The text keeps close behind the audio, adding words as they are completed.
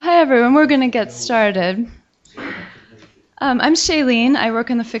everyone, we're going to get started. I'm Shailene. I work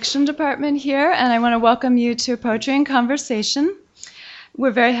in the fiction department here, and I want to welcome you to Poetry and Conversation.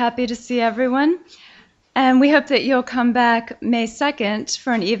 We're very happy to see everyone, and we hope that you'll come back May 2nd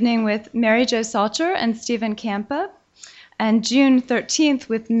for an evening with Mary Jo Salter and Stephen Campa, and June 13th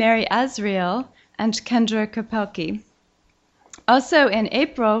with Mary Azriel and Kendra Kapelke. Also in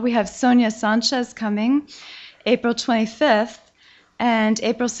April, we have Sonia Sanchez coming, April 25th, and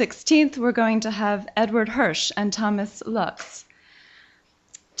April 16th, we're going to have Edward Hirsch and Thomas Lux.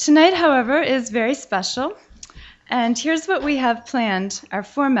 Tonight, however, is very special, and here's what we have planned, our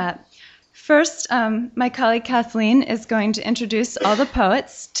format. First, my colleague Kathleen is going to introduce all the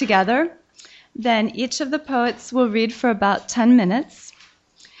poets together. Then each of the poets will read for about 10 minutes.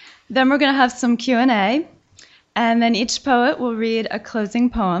 Then we're going to have some Q&A, and then each poet will read a closing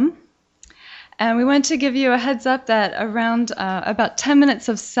poem. And we want to give you a heads up that around about 10 minutes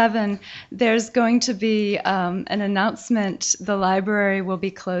of 7, there's going to be an announcement. The library will be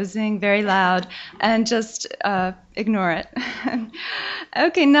closing very loud, and just ignore it.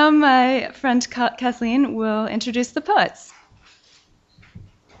 Okay, now my friend Kathleen will introduce the poets.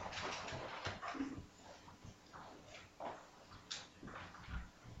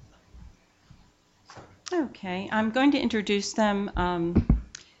 Okay, I'm going to introduce them.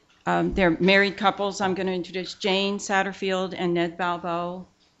 They're married couples. I'm going to introduce Jane Satterfield and Ned Balbo,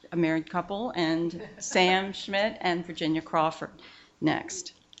 a married couple, and Sam Schmidt and Virginia Crawford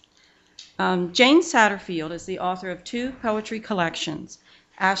next. Jane Satterfield is the author of 2 poetry collections,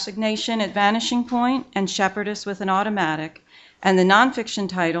 Assignation at Vanishing Point and Shepherdess with an Automatic, and the nonfiction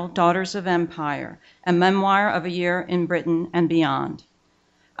title Daughters of Empire, a memoir of a year in Britain and beyond.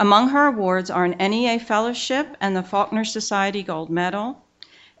 Among her awards are an NEA Fellowship and the Faulkner Society Gold Medal,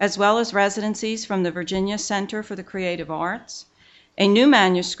 as well as residencies from the Virginia Center for the Creative Arts. A new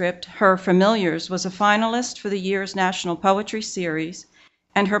manuscript, Her Familiars, was a finalist for the year's National Poetry Series,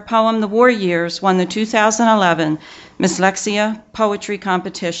 and her poem, The War Years, won the 2011 Dyslexia Poetry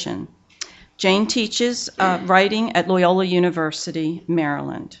Competition. Jane teaches writing at Loyola University,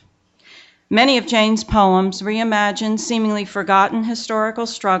 Maryland. Many of Jane's poems reimagine seemingly forgotten historical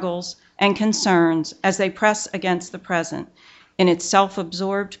struggles and concerns as they press against the present in its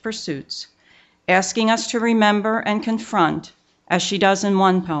self-absorbed pursuits, asking us to remember and confront, as she does in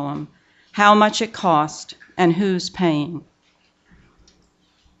one poem, how much it cost and who's paying.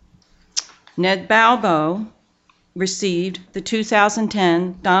 Ned Balbo received the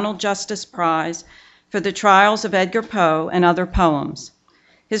 2010 Donald Justice Prize for the Trials of Edgar Poe and Other Poems.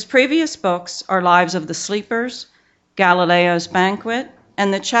 His previous books are Lives of the Sleepers, Galileo's Banquet,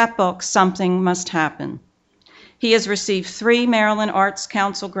 and the chapbook Something Must Happen. He has received 3 Maryland Arts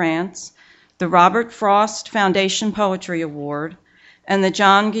Council grants, the Robert Frost Foundation Poetry Award, and the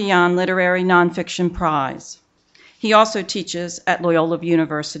John Guion Literary Nonfiction Prize. He also teaches at Loyola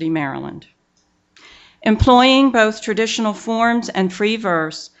University, Maryland. Employing both traditional forms and free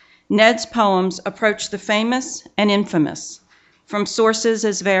verse, Ned's poems approach the famous and infamous, from sources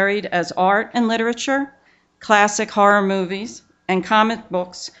as varied as art and literature, classic horror movies, and comic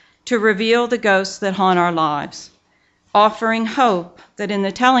books, to reveal the ghosts that haunt our lives, offering hope that in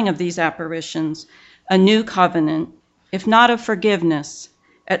the telling of these apparitions, a new covenant, if not of forgiveness,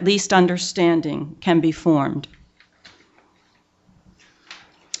 at least understanding, can be formed.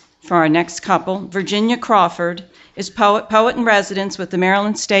 For our next couple, Virginia Crawford is poet in residence with the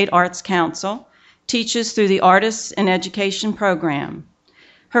Maryland State Arts Council, teaches through the Artists in Education program.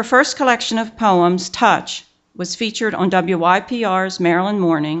 Her first collection of poems, Touch, was featured on WYPR's Maryland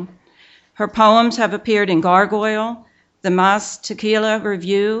Morning. Her poems have appeared in Gargoyle, the Mas Tequila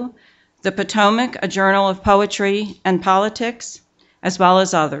Review, the Potomac, a journal of poetry and politics, as well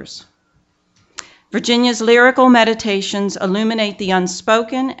as others. Virginia's lyrical meditations illuminate the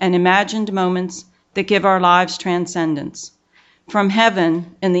unspoken and imagined moments that give our lives transcendence, from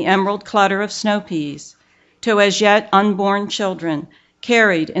heaven in the emerald clutter of snow peas to as yet unborn children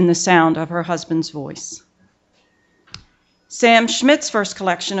carried in the sound of her husband's voice. Sam Schmidt's first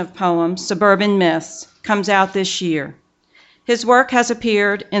collection of poems, Suburban Myths, comes out this year. His work has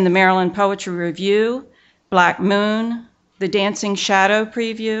appeared in the Maryland Poetry Review, Black Moon, the Dancing Shadow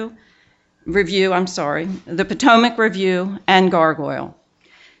the Potomac Review, and Gargoyle.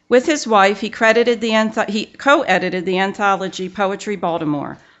 With his wife, he co-edited the anthology Poetry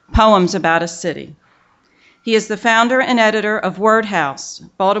Baltimore, Poems About a City. He is the founder and editor of Word House,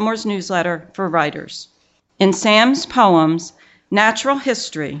 Baltimore's newsletter for writers. In Sam's poems, natural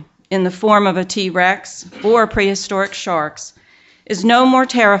history, in the form of a T-Rex or prehistoric sharks, is no more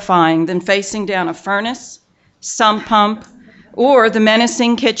terrifying than facing down a furnace, sump pump, or the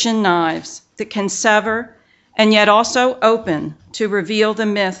menacing kitchen knives that can sever and yet also open to reveal the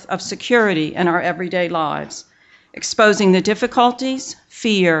myth of security in our everyday lives, exposing the difficulties,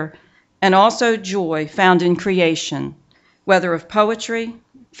 fear, and also joy found in creation, whether of poetry,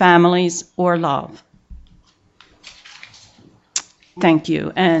 families, or love. Thank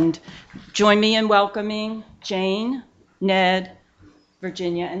you. And join me in welcoming Jane, Ned,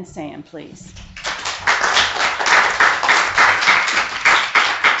 Virginia, and Sam, please.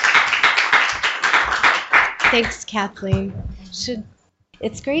 Thanks, Kathleen.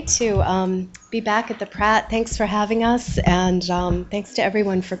 It's great to be back at the Pratt. Thanks for having us, and thanks to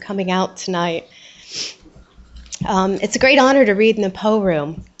everyone for coming out tonight. It's a great honor to read in the Poe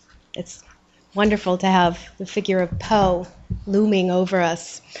Room. It's wonderful to have the figure of Poe looming over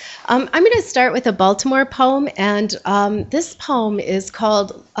us. I'm going to start with a Baltimore poem, and this poem is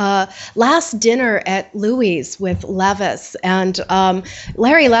called Last Dinner at Louis with Levis. And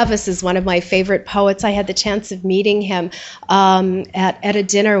Larry Levis is one of my favorite poets. I had the chance of meeting him at a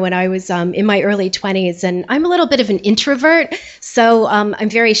dinner when I was in my early 20s. And I'm a little bit of an introvert, so I'm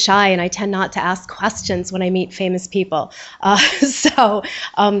very shy, and I tend not to ask questions when I meet famous people. So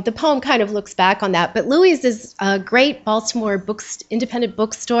the poem kind of looks back on that. But Louis is a great Baltimore independent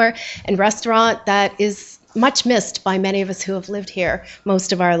bookstore and restaurant that is much missed by many of us who have lived here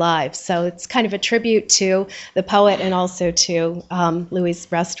most of our lives. So it's kind of a tribute to the poet and also to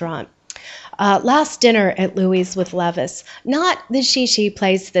Louis' restaurant. Last Dinner at Louis with Levis, not the shishi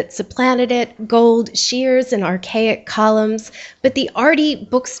place that supplanted it, gold shears and archaic columns, but the arty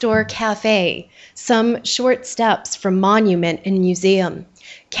bookstore cafe, some short steps from monument and museum.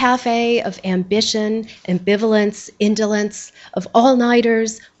 Cafe of ambition, ambivalence, indolence, of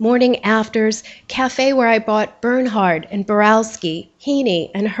all-nighters, morning afters, cafe where I bought Bernhard and Borowski, Heaney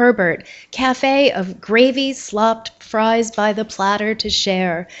and Herbert, cafe of gravy slopped fries by the platter to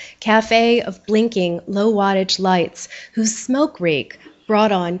share, cafe of blinking low-wattage lights whose smoke reek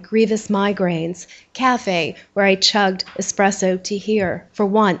brought on grievous migraines, cafe where I chugged espresso to hear, for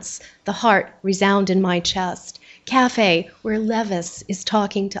once, the heart resound in my chest, cafe where Levis is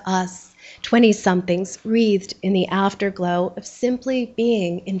talking to us, 20-somethings wreathed in the afterglow of simply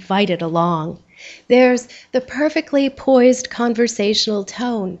being invited along. There's the perfectly poised conversational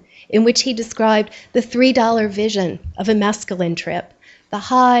tone in which he described the $3 vision of a mescaline trip, the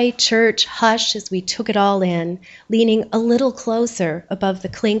high church hush as we took it all in, leaning a little closer above the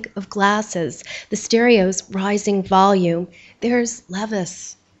clink of glasses, the stereo's rising volume. There's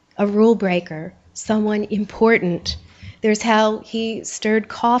Levis, a rule breaker, someone important. There's how he stirred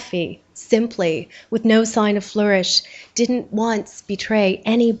coffee, simply, with no sign of flourish, didn't once betray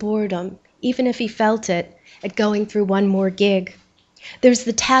any boredom, even if he felt it, at going through one more gig. There's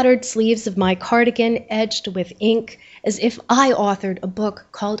the tattered sleeves of my cardigan edged with ink, as if I authored a book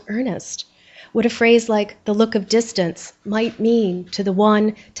called Ernest. What a phrase like the look of distance might mean to the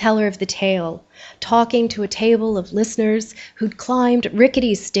one teller of the tale, talking to a table of listeners who'd climbed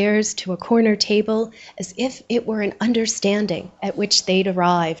rickety stairs to a corner table as if it were an understanding at which they'd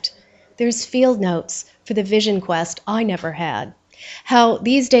arrived. There's field notes for the vision quest I never had. How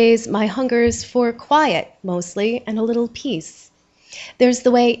these days my hunger's for quiet, mostly, and a little peace. There's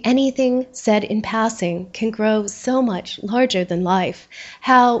the way anything said in passing can grow so much larger than life.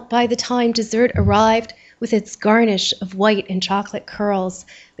 How, by the time dessert arrived, with its garnish of white and chocolate curls,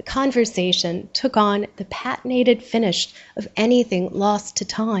 the conversation took on the patinated finish of anything lost to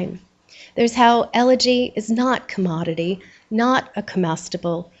time. There's how elegy is not commodity, not a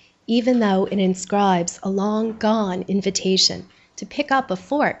comestible, even though it inscribes a long-gone invitation to pick up a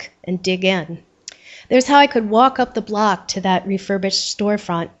fork and dig in. There's how I could walk up the block to that refurbished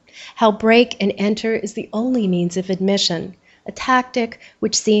storefront, how break and enter is the only means of admission, a tactic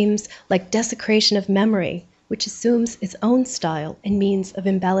which seems like desecration of memory, which assumes its own style and means of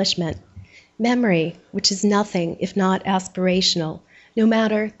embellishment. Memory, which is nothing if not aspirational, no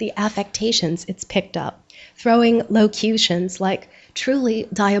matter the affectations it's picked up, throwing locutions like truly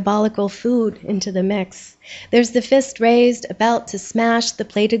diabolical food into the mix. There's the fist raised, about to smash the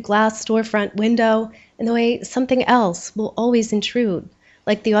plated glass storefront window, and the way something else will always intrude,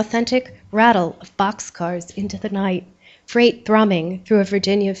 like the authentic rattle of boxcars into the night, freight thrumming through a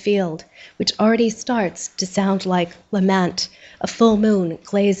Virginia field, which already starts to sound like lament, a full moon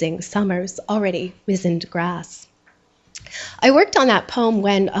glazing summer's already wizened grass. I worked on that poem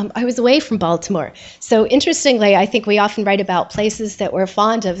when I was away from Baltimore. So interestingly, I think we often write about places that we're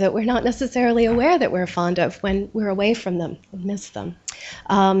fond of that we're not necessarily aware that we're fond of when we're away from them and miss them.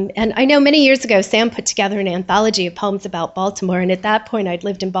 And I know many years ago, Sam put together an anthology of poems about Baltimore, and at that point, I'd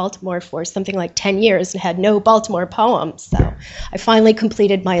lived in Baltimore for something like 10 years and had no Baltimore poems, so I finally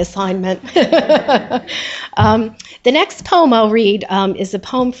completed my assignment. The next poem I'll read is a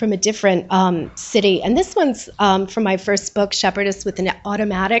poem from a different city, and this one's from my first book, Shepherdess with an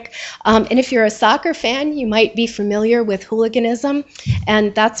Automatic. And if you're a soccer fan, you might be familiar with hooliganism,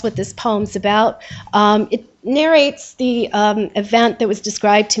 and that's what this poem's about. It narrates the event that was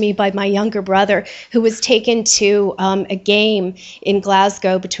described to me by my younger brother, who was taken to a game in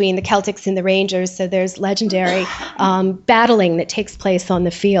Glasgow between the Celtics and the Rangers. So there's legendary battling that takes place on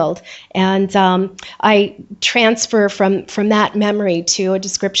the field. And I transfer from that memory to a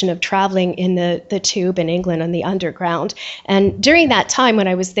description of traveling in the tube in England on the Underground. And during that time when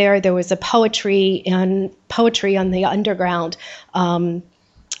I was there was a poetry on the Underground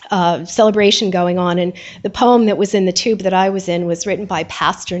celebration going on, and the poem that was in the tube that I was in was written by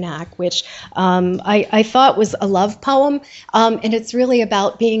Pasternak, which I thought was a love poem, and it's really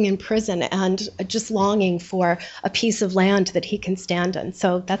about being in prison and just longing for a piece of land that he can stand in.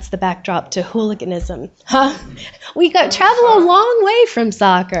 So that's the backdrop to hooliganism. We travel a long way from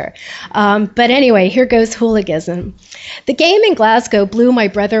soccer. But anyway, here goes hooliganism. The game in Glasgow blew my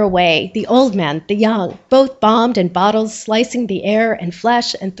brother away, the old men, the young, both bombed and bottles slicing the air and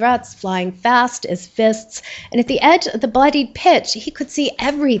flesh and threats flying fast as fists, and at the edge of the bloodied pitch he could see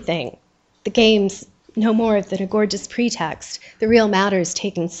everything. The game's no more than a gorgeous pretext, the real matters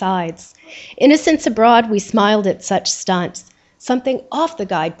taking sides. Innocents abroad, we smiled at such stunts. Something off the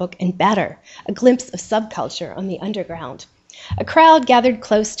guidebook and better, a glimpse of subculture on the Underground. A crowd gathered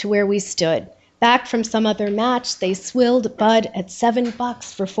close to where we stood. Back from some other match, they swilled Bud at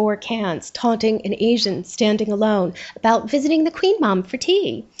 $7 for 4 cans, taunting an Asian standing alone about visiting the Queen Mom for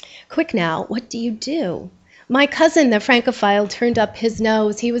tea. Quick now, what do you do? My cousin, the Francophile, turned up his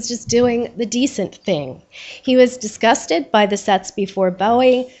nose. He was just doing the decent thing. He was disgusted by the sets before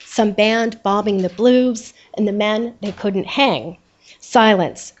Bowie, some band bombing the blues, and the men they couldn't hang.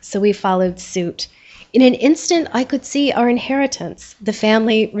 Silence, so we followed suit. In an instant, I could see our inheritance, the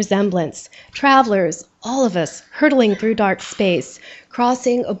family resemblance, travelers, all of us, hurtling through dark space,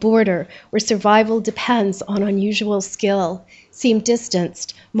 crossing a border where survival depends on unusual skill, seem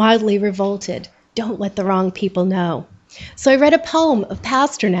distanced, mildly revolted, don't let the wrong people know. So I read a poem of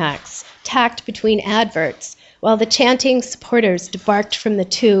Pasternak's, tacked between adverts, while the chanting supporters debarked from the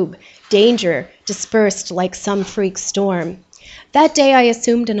tube, danger dispersed like some freak storm. That day I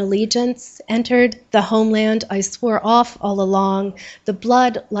assumed an allegiance, entered the homeland I swore off all along, the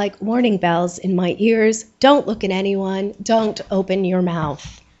blood like warning bells in my ears. Don't look at anyone, don't open your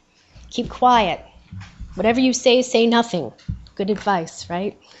mouth. Keep quiet. Whatever you say nothing. Good advice,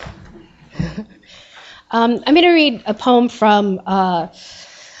 right? I'm going to read a poem from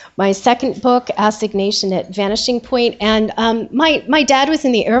my second book, Assignation at Vanishing Point. And my dad was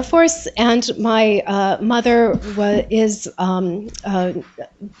in the Air Force, and my mother is a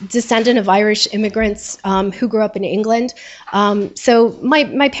descendant of Irish immigrants who grew up in England. So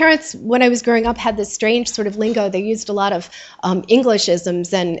my parents, when I was growing up, had this strange sort of lingo. They used a lot of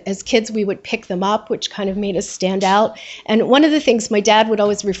Englishisms, and as kids we would pick them up, which kind of made us stand out. And one of the things my dad would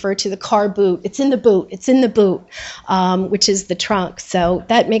always refer to the car boot. It's in the boot, which is the trunk. So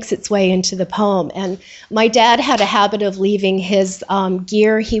that makes its way into the poem. And my dad had a habit of leaving his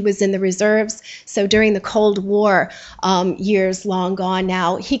gear. He was in the reserves. So during the Cold War, years long gone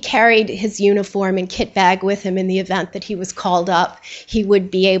now, he carried his uniform and kit bag with him in the event that he was called up. He would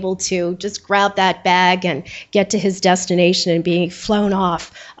be able to just grab that bag and get to his destination and be flown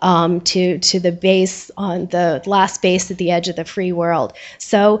off to the base, on the last base at the edge of the free world.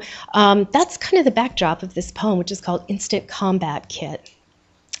 So that's kind of the backdrop of this poem, which is called Instant Combat Kit.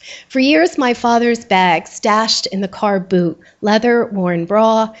 For years, my father's bag stashed in the car boot, leather worn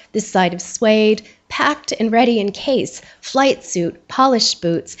bra, this side of suede, packed and ready in case, flight suit, polished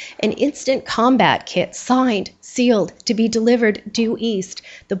boots, an instant combat kit, signed, sealed, to be delivered due east,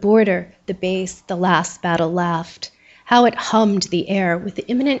 the border, the base, the last battle laughed. How it hummed the air with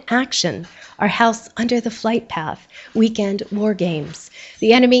imminent action, our house under the flight path, weekend war games,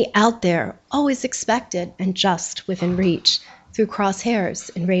 the enemy out there, always expected and just within reach, through crosshairs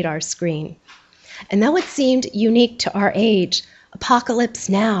and radar screen. And though it seemed unique to our age, apocalypse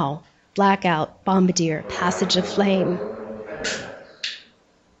now, blackout, bombardier, passage of flame.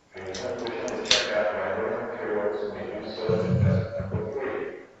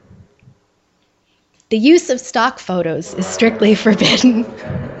 The use of stock photos is strictly forbidden.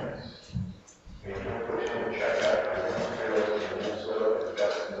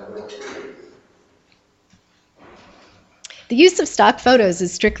 The use of stock photos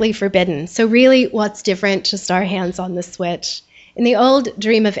is strictly forbidden, so really what's different? Just our hands on the switch. In the old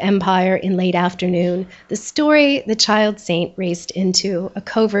Dream of Empire in late afternoon, the story the child saint raced into, a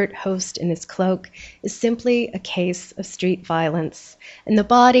covert host in his cloak, is simply a case of street violence. And the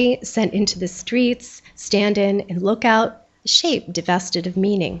body sent into the streets, stand in and look out, a shape divested of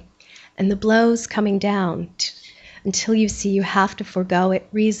meaning. And the blows coming down until you see you have to forego it,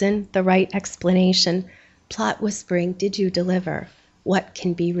 reason, the right explanation, plot whispering, did you deliver? What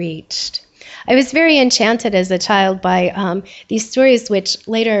can be reached? I was very enchanted as a child by these stories, which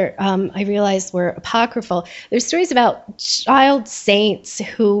later I realized were apocryphal. They're stories about child saints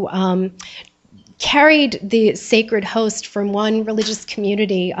who carried the sacred host from one religious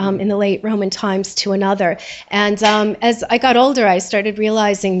community in the late Roman times to another. And as I got older, I started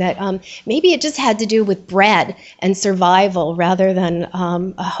realizing that maybe it just had to do with bread and survival rather than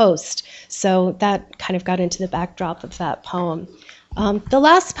a host. So that kind of got into the backdrop of that poem. The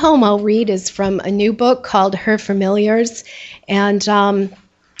last poem I'll read is from a new book called Her Familiars, and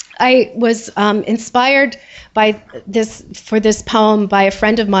I was inspired by this poem by a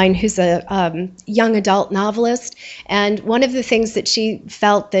friend of mine who's a young adult novelist, and one of the things that she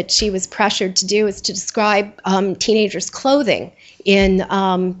felt that she was pressured to do is to describe teenagers' clothing in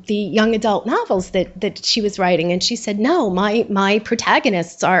the young adult novels that she was writing. And she said, no, my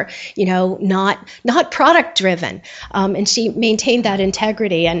protagonists are, not product driven. And she maintained that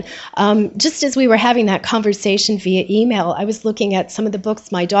integrity. And just as we were having that conversation via email, I was looking at some of the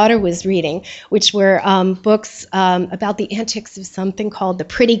books my daughter was reading, which were books about the antics of something called the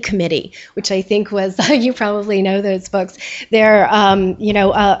Pretty Committee, which I think was, you probably know those books. They're,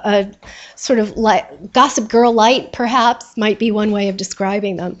 a sort of like Gossip Girl light, perhaps, might be one way of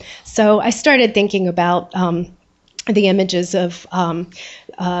describing them. So I started thinking about the images of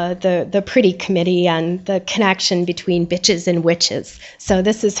the Pretty Committee and the connection between bitches and witches. So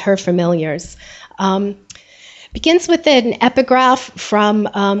this is Her Familiars. Begins with an epigraph from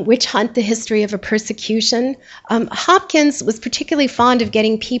Witch Hunt, The History of a Persecution. Hopkins was particularly fond of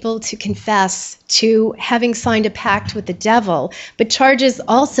getting people to confess to having signed a pact with the devil, but charges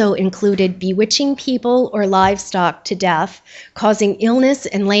also included bewitching people or livestock to death, causing illness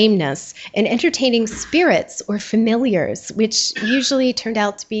and lameness, and entertaining spirits or familiars, which usually turned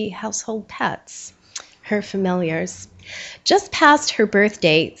out to be household pets. Her Familiars. Just past her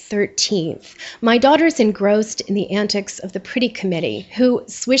birthday, 13th, my daughter's engrossed in the antics of the Pretty Committee, who,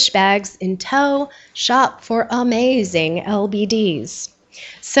 swish bags in tow, shop for amazing LBDs.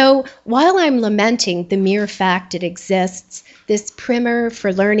 So while I'm lamenting the mere fact it exists, this primer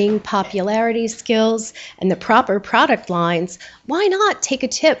for learning popularity skills and the proper product lines, why not take a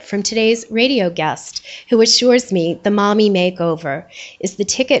tip from today's radio guest, who assures me the mommy makeover is the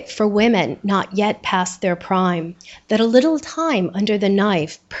ticket for women not yet past their prime, that a little time under the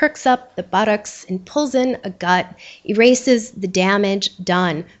knife perks up the buttocks and pulls in a gut, erases the damage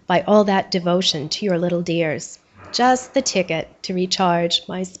done by all that devotion to your little dears. Just the ticket to recharge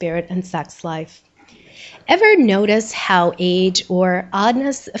my spirit and sex life. Ever notice how age or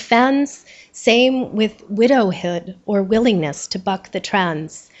oddness offends? Same with widowhood or willingness to buck the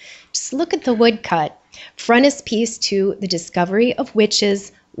trends. Just look at the woodcut, frontispiece to The Discovery of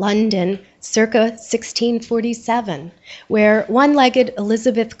Witches, London, circa 1647, where one-legged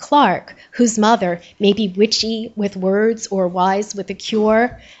Elizabeth Clark, whose mother may be witchy with words or wise with a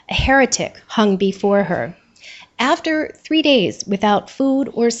cure, a heretic hung before her. After 3 days without food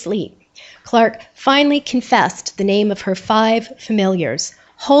or sleep, Clark finally confessed the name of her 5 familiars: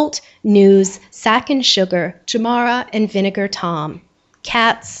 Holt, News, Sack and Sugar, Jamara, and Vinegar Tom.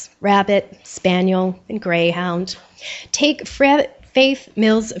 Cats, rabbit, spaniel, and greyhound. Take Faith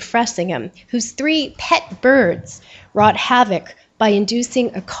Mills of Fressingham, whose 3 pet birds wrought havoc by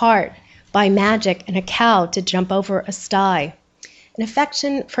inducing a cart by magic and a cow to jump over a sty. An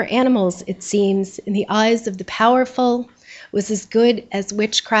affection for animals, it seems, in the eyes of the powerful, was as good as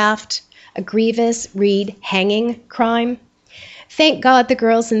witchcraft, a grievous Reed hanging crime. Thank God the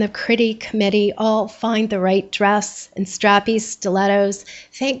girls in the Pretty Committee all find the right dress and strappy stilettos.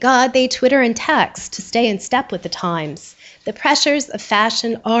 Thank God they Twitter and text to stay in step with the times. The pressures of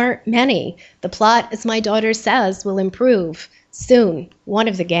fashion aren't many. The plot, as my daughter says, will improve. Soon, one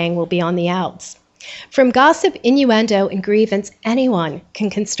of the gang will be on the outs. From gossip, innuendo, and grievance, anyone can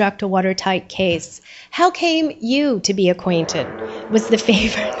construct a watertight case. How came you to be acquainted? Was the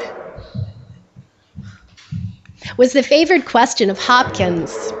favored question of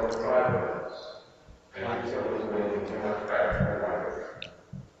Hopkins.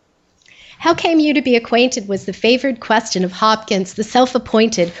 How came you to be acquainted was the favored question of Hopkins, the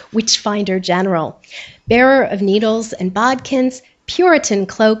self-appointed witch-finder general. Bearer of needles and bodkins, Puritan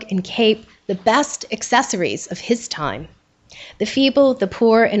cloak and cape, the best accessories of his time. The feeble, the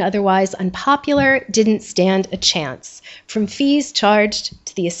poor, and otherwise unpopular didn't stand a chance. From fees charged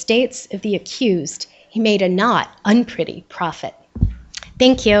to the estates of the accused, he made a not unpretty profit.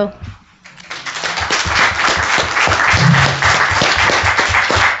 Thank you.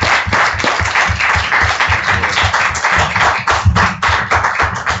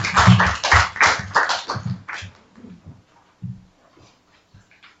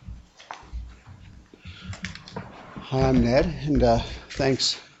 Hi, I'm Ned, and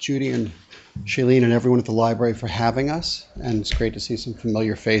thanks Judy and Shailene and everyone at the library for having us, and it's great to see some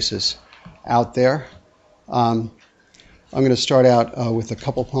familiar faces out there. I'm going to start out with a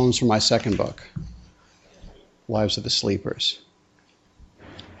couple poems from my second book, Lives of the Sleepers.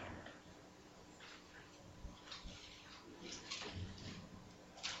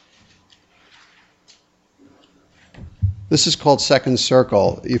 This is called Second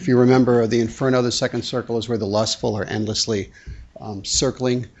Circle. If you remember the Inferno, the second circle is where the lustful are endlessly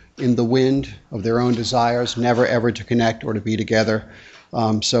circling in the wind of their own desires, never ever to connect or to be together.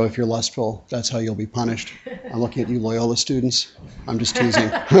 So if you're lustful, that's how you'll be punished. I'm looking at you Loyola students. I'm just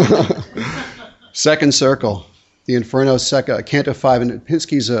teasing. Second Circle. The Inferno, Canto 5, and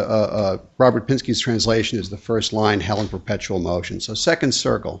Robert Pinsky's translation is the first line, Hell in Perpetual Motion. So Second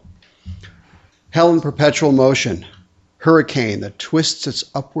Circle. Hell in perpetual motion. Hurricane that twists us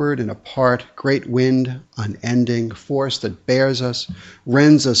upward and apart, great wind, unending, force that bears us,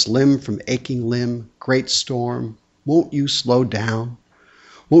 rends us limb from aching limb, great storm, won't you slow down?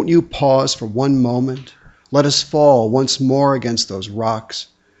 Won't you pause for one moment? Let us fall once more against those rocks,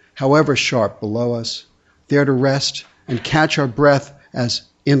 however sharp below us, there to rest and catch our breath as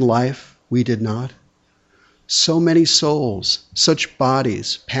in life we did not. So many souls, such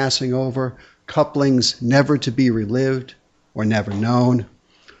bodies passing over, couplings never to be relived or never known.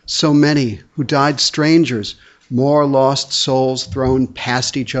 So many who died strangers, more lost souls thrown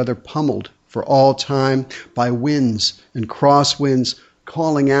past each other, pummeled for all time by winds and crosswinds,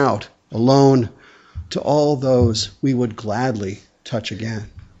 calling out alone to all those we would gladly touch again.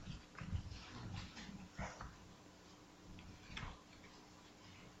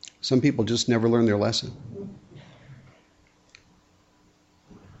 Some people just never learn their lesson.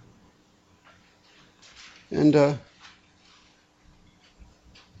 And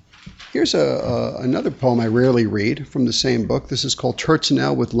here's another poem I rarely read from the same book. This is called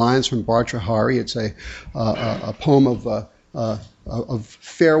Turtsinel with lines from Bhartrhari. It's a poem of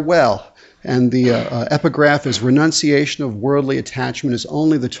farewell. And the epigraph is, renunciation of worldly attachment is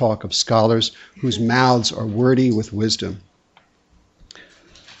only the talk of scholars whose mouths are wordy with wisdom.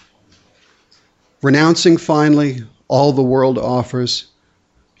 Renouncing finally all the world offers,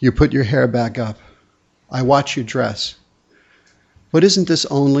 you put your hair back up. I watch you dress. But isn't this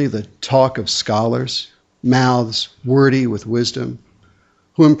only the talk of scholars, mouths wordy with wisdom,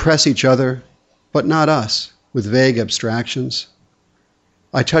 who impress each other, but not us, with vague abstractions?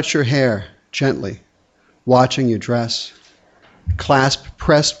 I touch your hair gently, watching you dress, clasp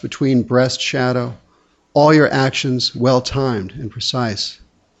pressed between breast shadow, all your actions well-timed and precise.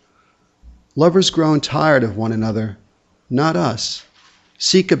 Lovers grown tired of one another, not us,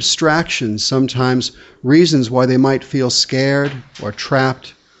 seek abstractions, sometimes reasons why they might feel scared or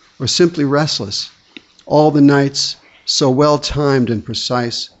trapped or simply restless. All the nights so well timed and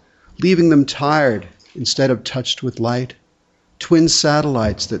precise, leaving them tired instead of touched with light. Twin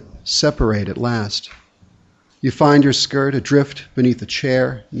satellites that separate at last. You find your skirt adrift beneath a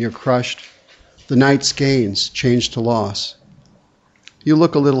chair, near crushed. The night's gains change to loss. You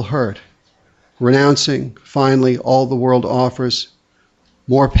look a little hurt, renouncing finally all the world offers,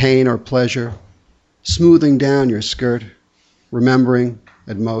 more pain or pleasure, smoothing down your skirt, remembering,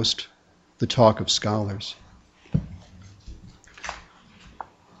 at most, the talk of scholars.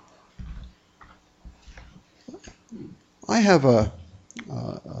 I have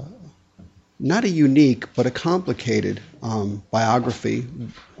not a unique, but a complicated biography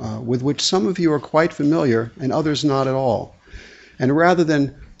with which some of you are quite familiar and others not at all. And rather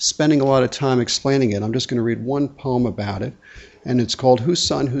than spending a lot of time explaining it, I'm just going to read one poem about it. And it's called Whose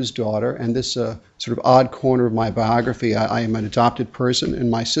Son, Whose Daughter. And this sort of odd corner of my biography, I am an adopted person,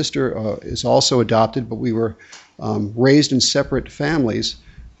 and my sister is also adopted, but we were raised in separate families,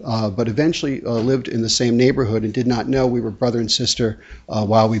 but eventually lived in the same neighborhood and did not know we were brother and sister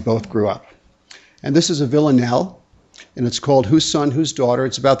while we both grew up. And this is a villanelle, and it's called Whose Son, Whose Daughter.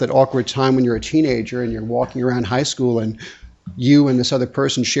 It's about that awkward time when you're a teenager and you're walking around high school and you and this other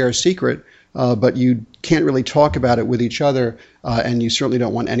person share a secret, but you can't really talk about it with each other, and you certainly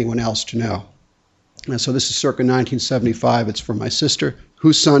don't want anyone else to know. And so this is circa 1975. It's from my sister,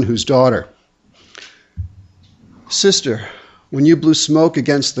 whose son, whose daughter. Sister, when you blew smoke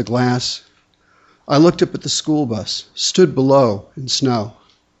against the glass, I looked up at the school bus, stood below in snow.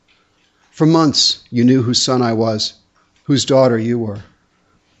 For months, you knew whose son I was, whose daughter you were.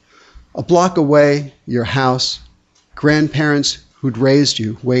 A block away, your house, grandparents who'd raised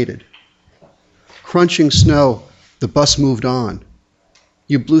you waited. Crunching snow, the bus moved on.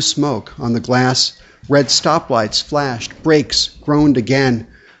 You blew smoke on the glass, red stoplights flashed, brakes groaned again.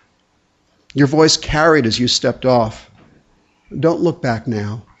 Your voice carried as you stepped off. Don't look back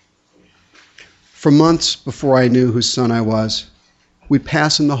now. For months before I knew whose son I was, we'd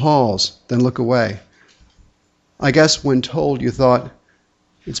pass in the halls, then look away. I guess when told, you thought,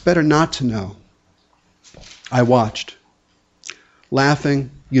 it's better not to know. I watched.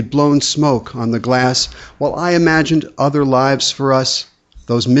 Laughing, you'd blown smoke on the glass, while I imagined other lives for us,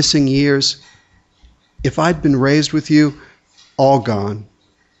 those missing years. If I'd been raised with you, all gone.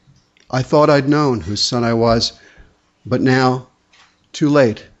 I thought I'd known whose son I was, but now, too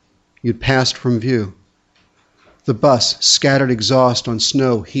late, you'd passed from view. The bus scattered exhaust on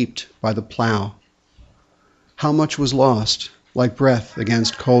snow heaped by the plow. How much was lost, like breath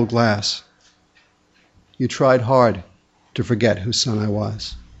against cold glass? You tried hard to forget whose son I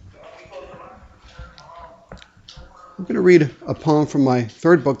was. I'm going to read a poem from my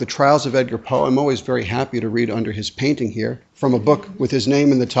third book, The Trials of Edgar Poe. I'm always very happy to read under his painting here, from a book with his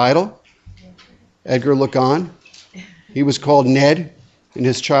name in the title, Edgar Look On. He was called Ned in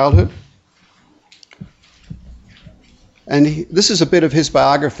his childhood. And this is a bit of his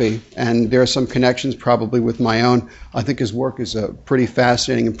biography, and there are some connections probably with my own. I think his work is pretty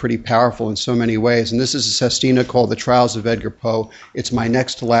fascinating and pretty powerful in so many ways. And this is a sestina called The Trials of Edgar Poe. It's my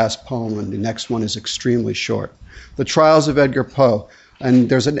next to last poem, and the next one is extremely short. The Trials of Edgar Poe. And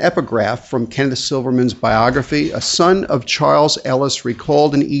there's an epigraph from Kenneth Silverman's biography. A son of Charles Ellis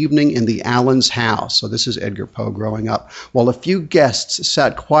recalled an evening in the Allens' house. So this is Edgar Poe growing up. While a few guests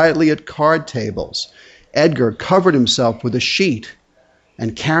sat quietly at card tables, Edgar covered himself with a sheet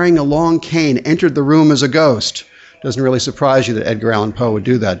and, carrying a long cane, entered the room as a ghost. Doesn't really surprise you that Edgar Allan Poe would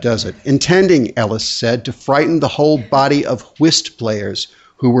do that, does it? Intending, Ellis said, to frighten the whole body of whist players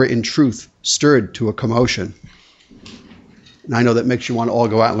who were in truth stirred to a commotion. And I know that makes you want to all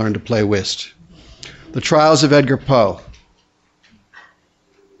go out and learn to play whist. The Trials of Edgar Poe.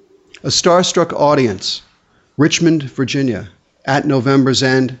 A starstruck audience, Richmond, Virginia, at November's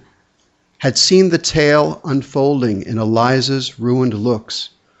end, had seen the tale unfolding in Eliza's ruined looks,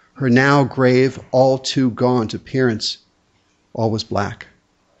 her now grave, all too gaunt appearance. All was black.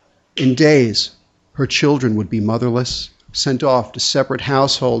 In days, her children would be motherless, sent off to separate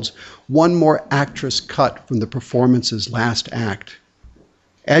households, one more actress cut from the performance's last act.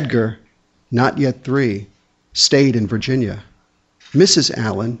 Edgar, not yet 3, stayed in Virginia. Mrs.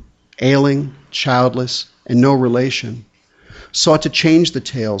 Allen, ailing, childless, and no relation, sought to change the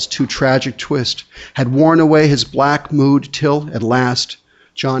tale's too tragic twist, had worn away his black mood till, at last,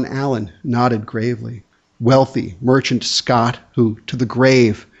 John Allen nodded gravely, wealthy merchant Scot who, to the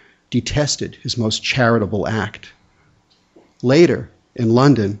grave, detested his most charitable act. Later, in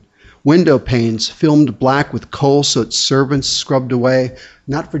London, window panes filmed black with coal soot servants scrubbed away,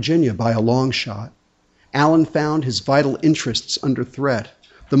 not Virginia by a long shot. Allen found his vital interests under threat,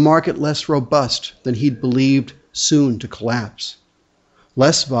 the market less robust than he'd believed soon to collapse.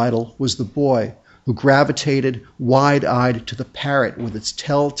 Less vital was the boy who gravitated wide-eyed to the parrot with its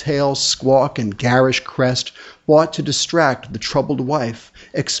telltale squawk and garish crest, bought to distract the troubled wife,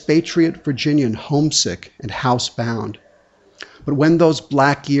 expatriate Virginian homesick and housebound. But when those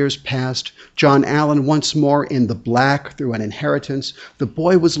black years passed, John Allen once more in the black through an inheritance, the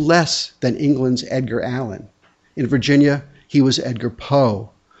boy was less than England's Edgar Allan. In Virginia, he was Edgar Poe,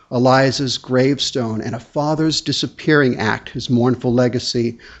 Eliza's gravestone and a father's disappearing act, his mournful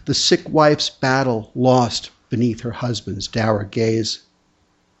legacy, the sick wife's battle lost beneath her husband's dour gaze.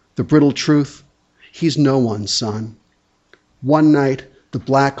 The brittle truth, he's no one's son. One night, the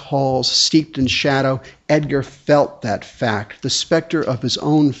black halls steeped in shadow, Edgar felt that fact, the specter of his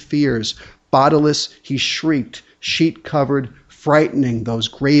own fears. Bodiless, he shrieked, sheet-covered, frightening those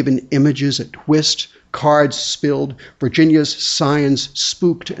graven images at whist, cards spilled, Virginia's scions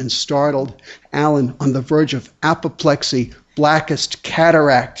spooked and startled, Allen on the verge of apoplexy, blackest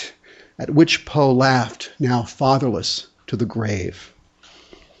cataract, at which Poe laughed, now fatherless to the grave.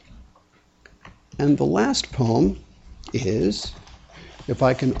 And the last poem is, if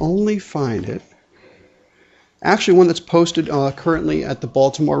I can only find it, Actually, one that's posted currently at the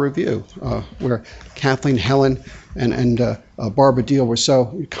Baltimore Review, where Kathleen Helen and Barbara Deal were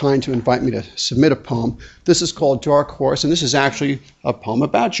so kind to invite me to submit a poem. This is called Dark Horse, and this is actually a poem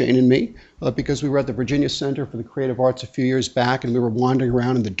about Jane and me, because we were at the Virginia Center for the Creative Arts a few years back, and we were wandering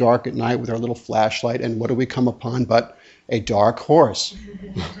around in the dark at night with our little flashlight, and what did we come upon but a dark horse?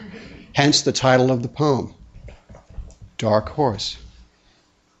 Hence the title of the poem, Dark Horse.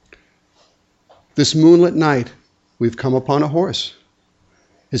 This moonlit night, we've come upon a horse.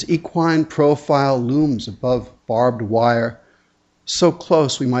 His equine profile looms above barbed wire, so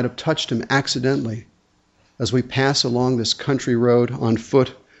close we might have touched him accidentally. As we pass along this country road on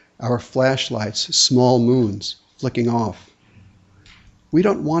foot, our flashlights, small moons, flicking off. We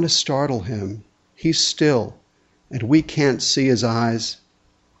don't want to startle him. He's still, and we can't see his eyes.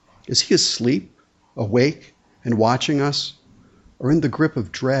 Is he asleep, awake, and watching us, or in the grip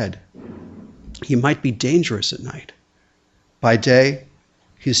of dread? He might be dangerous at night. By day,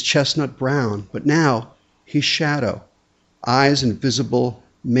 he's chestnut brown, but now he's shadow. Eyes invisible,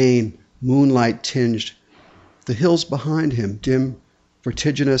 mane moonlight tinged. The hills behind him, dim,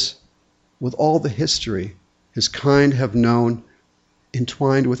 vertiginous, with all the history his kind have known,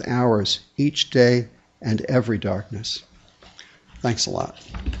 entwined with ours, each day and every darkness. Thanks a lot.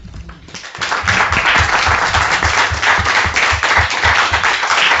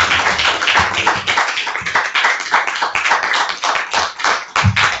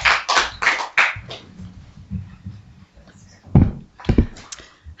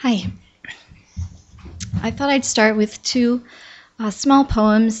 Hi. I thought I'd start with two small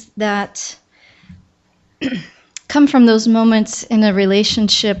poems that come from those moments in a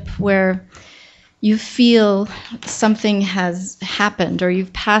relationship where you feel something has happened or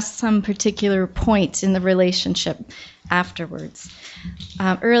you've passed some particular point in the relationship afterwards.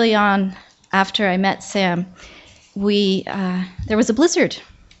 Early on, after I met Sam, there was a blizzard,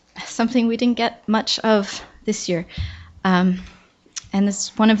 something we didn't get much of this year. And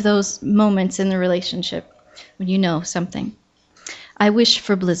it's one of those moments in the relationship when you know something. I wish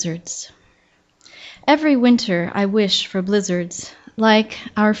for blizzards. Every winter I wish for blizzards, like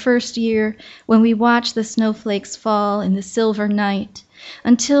our first year when we watched the snowflakes fall in the silver night,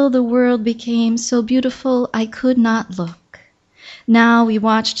 until the world became so beautiful I could not look. Now we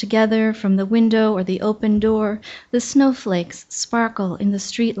watch together from the window or the open door, the snowflakes sparkle in the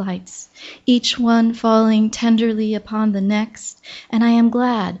streetlights, each one falling tenderly upon the next, and I am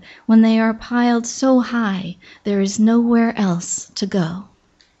glad when they are piled so high there is nowhere else to go.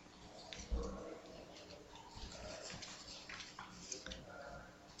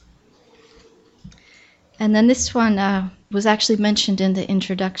 And then this one was actually mentioned in the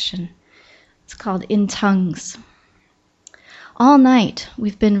introduction. It's called In Tongues. All night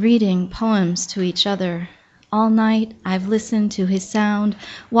we've been reading poems to each other. All night I've listened to his sound,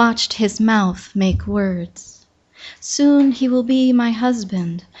 watched his mouth make words. Soon he will be my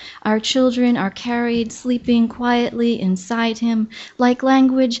husband. Our children are carried, sleeping quietly inside him, like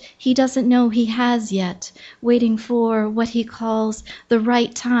language he doesn't know he has yet, waiting for what he calls the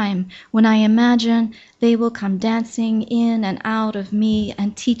right time, when I imagine they will come dancing in and out of me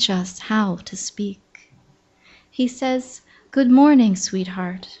and teach us how to speak. He says, "Good morning,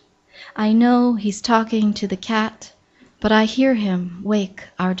 sweetheart." I know he's talking to the cat, but I hear him wake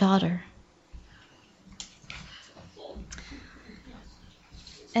our daughter.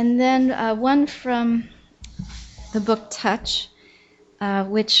 And then one from the book Touch,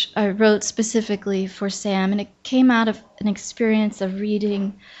 which I wrote specifically for Sam, and it came out of an experience of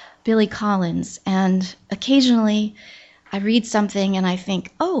reading Billy Collins. And occasionally I read something and I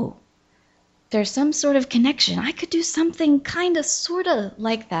think, oh, there's some sort of connection. I could do something kind of, sort of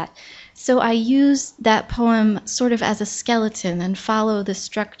like that. So I use that poem sort of as a skeleton and follow the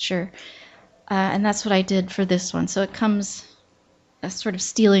structure. And that's what I did for this one. So it comes sort of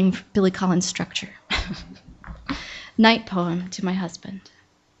stealing Billy Collins' structure. Night poem to my husband.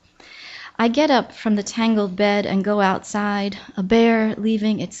 I get up from the tangled bed and go outside, a bear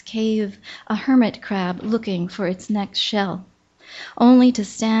leaving its cave, a hermit crab looking for its next shell. Only to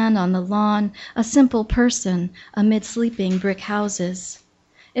stand on the lawn, a simple person amid sleeping brick houses.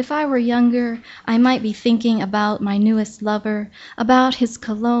 If I were younger, I might be thinking about my newest lover, about his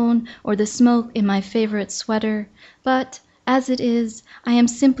cologne or the smoke in my favorite sweater, but as it is, I am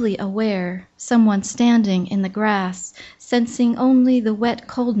simply aware, someone standing in the grass, sensing only the wet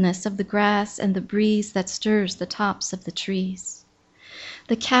coldness of the grass and the breeze that stirs the tops of the trees.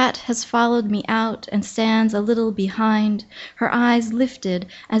 The cat has followed me out and stands a little behind, her eyes lifted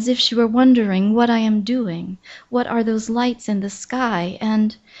as if she were wondering what I am doing. What are those lights in the sky?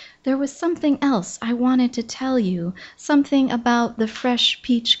 And There was something else I wanted to tell you, something about the fresh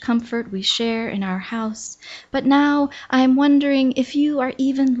peach comfort we share in our house. But now I am wondering if you are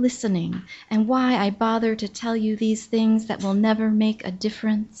even listening, and why I bother to tell you these things that will never make a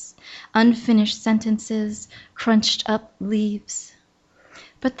difference. Unfinished sentences, crunched up leaves.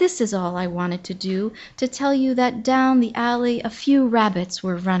 But this is all I wanted to do, to tell you that down the alley a few rabbits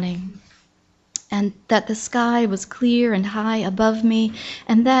were running, and that the sky was clear and high above me,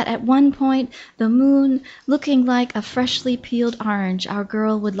 and that at one point the moon, looking like a freshly peeled orange our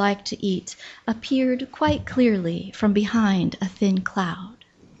girl would like to eat, appeared quite clearly from behind a thin cloud.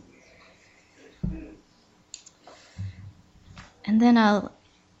 And then I'll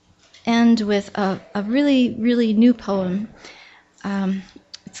end with a really, really new poem.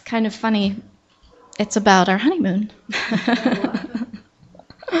 It's kind of funny. It's about our honeymoon.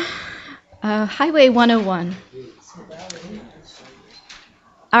 Highway 101.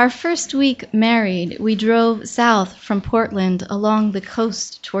 Our first week married, we drove south from Portland along the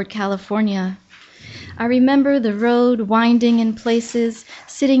coast toward California. I remember the road winding in places,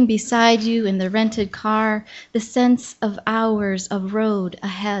 sitting beside you in the rented car, the sense of hours of road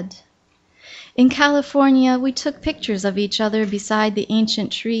ahead. In California, we took pictures of each other beside the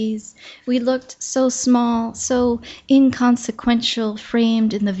ancient trees. We looked so small, so inconsequential,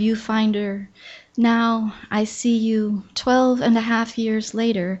 framed in the viewfinder. Now I see you, 12.5 years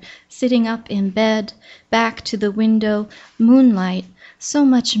later, sitting up in bed, back to the window, moonlight, so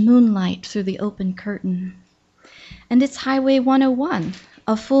much moonlight through the open curtain. And it's Highway 101.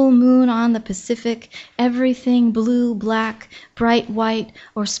 A full moon on the Pacific, everything blue, black, bright white,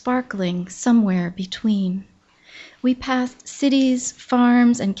 or sparkling somewhere between. We passed cities,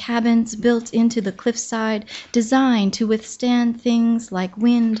 farms, and cabins built into the cliffside, designed to withstand things like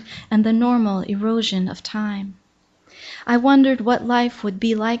wind and the normal erosion of time. I wondered what life would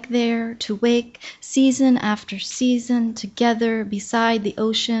be like there, to wake season after season together beside the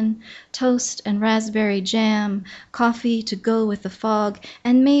ocean, toast and raspberry jam, coffee to go with the fog,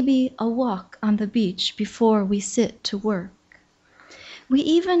 and maybe a walk on the beach before we sit to work. We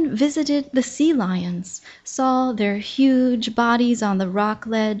even visited the sea lions, saw their huge bodies on the rock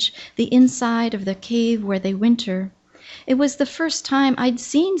ledge, the inside of the cave where they winter. It was the first time I'd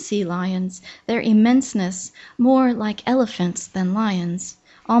seen sea lions, their immenseness more like elephants than lions,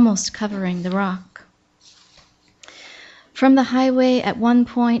 almost covering the rock. From the highway at one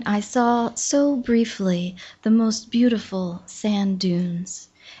point I saw so briefly the most beautiful sand dunes.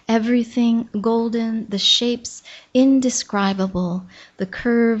 Everything golden, the shapes indescribable, the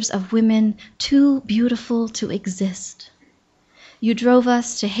curves of women too beautiful to exist. You drove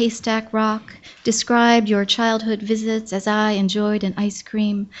us to Haystack Rock, described your childhood visits as I enjoyed an ice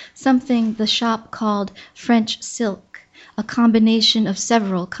cream, something the shop called French silk, a combination of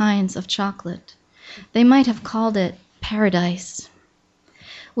several kinds of chocolate. They might have called it paradise.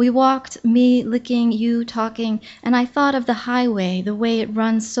 We walked, me licking, you talking, and I thought of the highway, the way it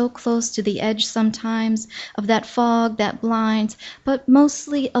runs so close to the edge sometimes, of that fog that blinds, but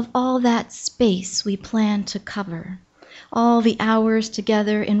mostly of all that space we planned to cover. All the hours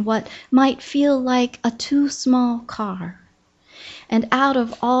together in what might feel like a too small car. And out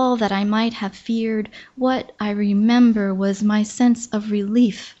of all that I might have feared, what I remember was my sense of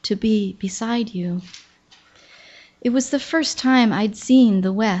relief to be beside you. It was the first time I'd seen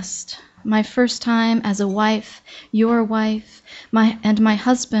the West, my first time as a wife, your wife, and my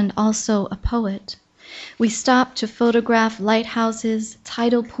husband also a poet. We stopped to photograph lighthouses,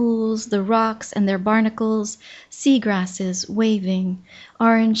 tidal pools, the rocks and their barnacles, seagrasses waving,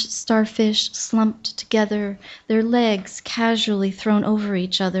 orange starfish slumped together, their legs casually thrown over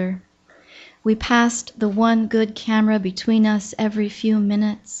each other. We passed the one good camera between us every few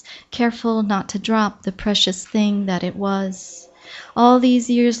minutes, careful not to drop the precious thing that it was. All these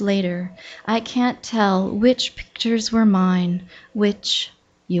years later, I can't tell which pictures were mine, which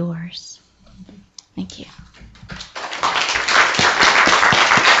yours. Thank you.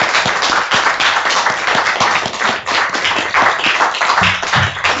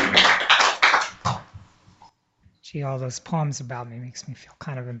 Gee, all those poems about me makes me feel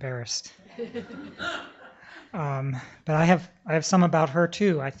kind of embarrassed. But I have some about her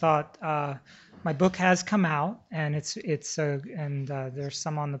too. I thought my book has come out, and there's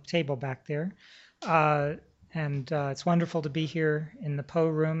some on the table back there. It's wonderful to be here in the Poe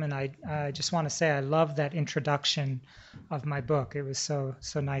Room, and I just want to say I love that introduction of my book. It was so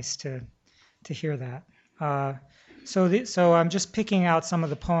nice to hear that. So I'm just picking out some of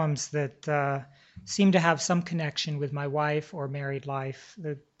the poems that seem to have some connection with my wife or married life.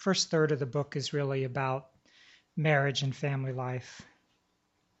 The first third of the book is really about marriage and family life.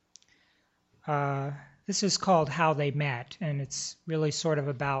 This is called How They Met, and it's really sort of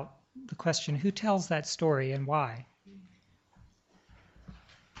about the question, who tells that story and why?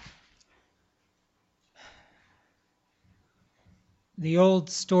 The old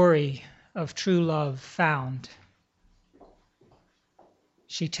story of true love found.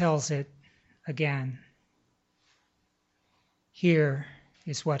 She tells it again. Here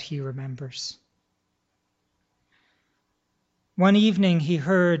is what he remembers. One evening he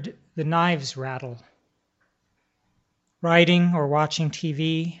heard the knives rattle. Writing or watching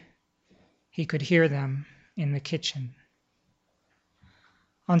TV, he could hear them in the kitchen.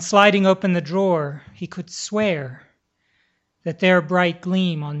 On sliding open the drawer, he could swear that their bright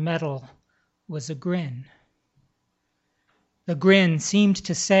gleam on metal was a grin. The grin seemed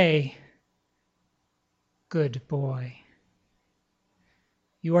to say, "Good boy.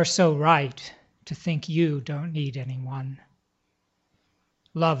 You are so right to think you don't need anyone.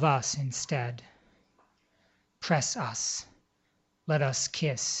 Love us instead. Press us. Let us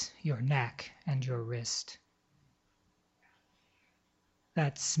kiss your neck and your wrist."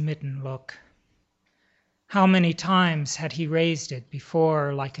 That smitten look. How many times had he raised it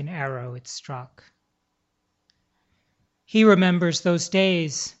before, like an arrow, it struck? He remembers those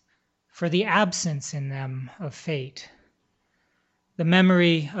days for the absence in them of fate, the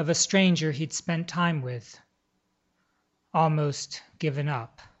memory of a stranger he'd spent time with, almost given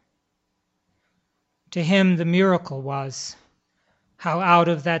up. To him, the miracle was how out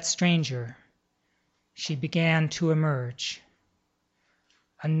of that stranger she began to emerge,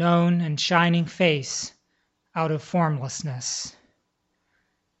 a known and shining face out of formlessness.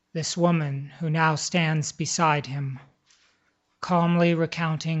 This woman who now stands beside him, calmly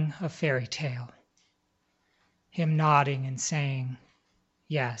recounting a fairy tale, him nodding and saying,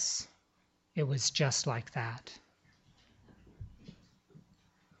 "Yes, it was just like that."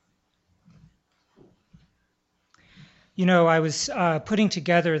 You know, I was putting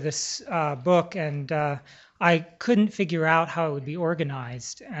together this book, and I couldn't figure out how it would be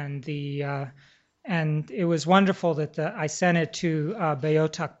organized, and it was wonderful that I sent it to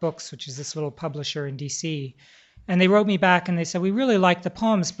Beothuk Books, which is this little publisher in D.C., and they wrote me back and they said, "We really like the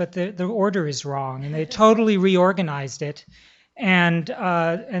poems, but the order is wrong," and they totally reorganized it. And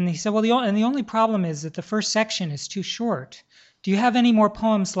he said, "Well, the only problem is that the first section is too short. Do you have any more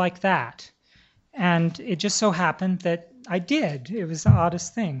poems like that?" And it just so happened that I did. It was the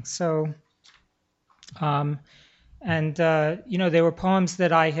oddest thing. So, you know, they were poems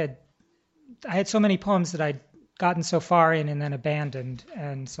that I had so many poems that I'd gotten so far in and then abandoned.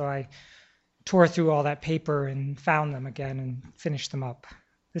 And so I tore through all that paper and found them again and finished them up.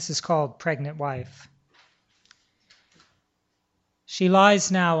 This is called Pregnant Wife. She lies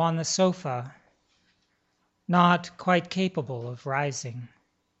now on the sofa, not quite capable of rising.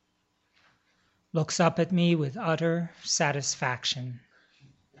 Looks up at me with utter satisfaction.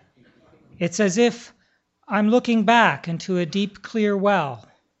 It's as if I'm looking back into a deep, clear well,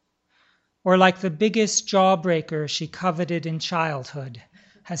 or like the biggest jawbreaker she coveted in childhood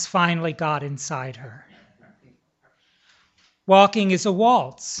has finally got inside her. Walking is a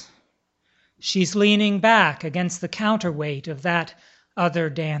waltz. She's leaning back against the counterweight of that other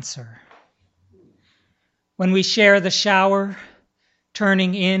dancer. When we share the shower,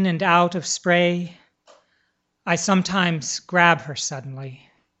 turning in and out of spray, I sometimes grab her suddenly.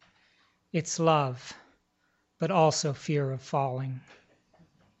 It's love, but also fear of falling.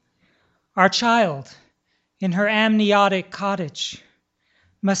 Our child, in her amniotic cottage,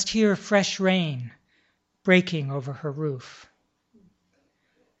 must hear fresh rain breaking over her roof.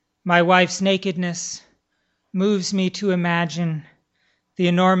 My wife's nakedness moves me to imagine the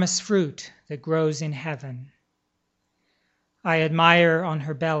enormous fruit that grows in heaven. I admire on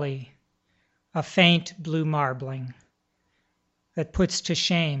her belly a faint blue marbling that puts to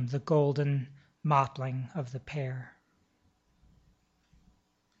shame the golden mottling of the pear.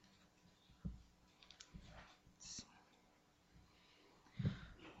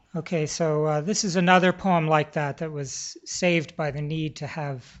 Okay, so this is another poem like that was saved by the need to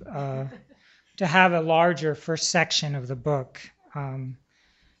have a larger first section of the book, and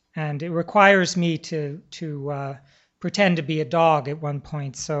it requires me to pretend to be a dog at one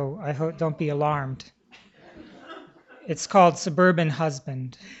point, so I hope don't be alarmed. It's called Suburban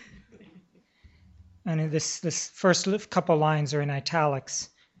Husband. And this first couple lines are in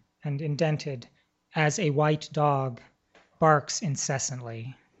italics and indented, "As a white dog barks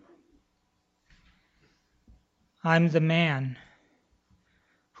incessantly." I'm the man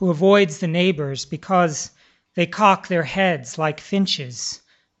who avoids the neighbors because they cock their heads like finches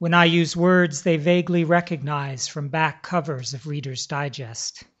when I use words they vaguely recognize from back covers of Reader's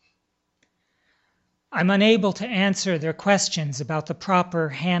Digest. I'm unable to answer their questions about the proper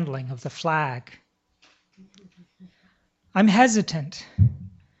handling of the flag. I'm hesitant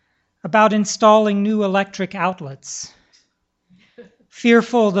about installing new electric outlets,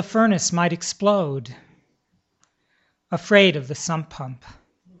 fearful the furnace might explode, afraid of the sump pump,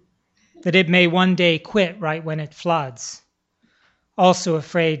 that it may one day quit right when it floods, also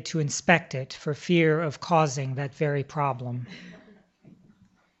afraid to inspect it for fear of causing that very problem.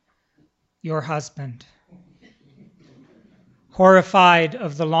 Your husband, horrified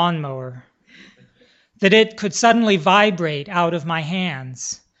of the lawnmower, that it could suddenly vibrate out of my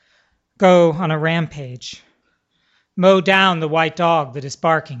hands, go on a rampage, mow down the white dog that is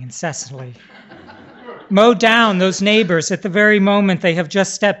barking incessantly, mow down those neighbors at the very moment they have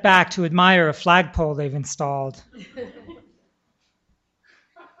just stepped back to admire a flagpole they've installed.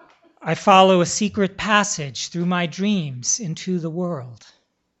 I follow a secret passage through my dreams into the world.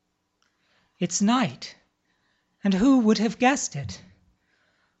 It's night, and who would have guessed it?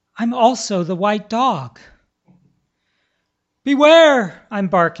 I'm also the white dog. Beware, I'm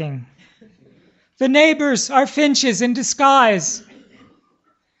barking. The neighbors are finches in disguise.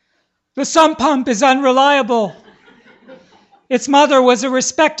 The sump pump is unreliable. Its mother was a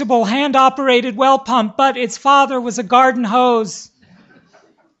respectable hand-operated well pump, but its father was a garden hose.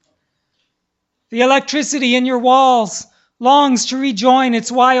 The electricity in your walls longs to rejoin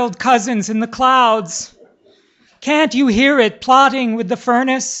its wild cousins in the clouds. Can't you hear it plotting with the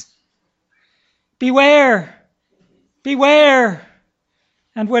furnace? Beware, beware,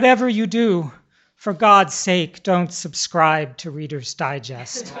 and whatever you do, for God's sake, don't subscribe to Reader's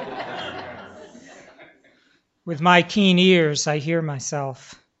Digest. With my keen ears, I hear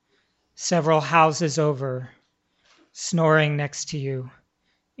myself, several houses over, snoring next to you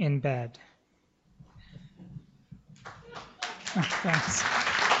in bed. Oh, thanks.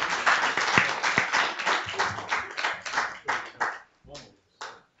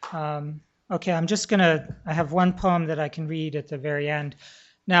 Okay, I have one poem that I can read at the very end.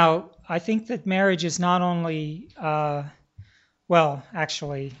 Now, I think that marriage is not only,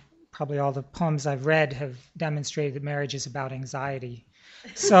 actually, probably all the poems I've read have demonstrated that marriage is about anxiety.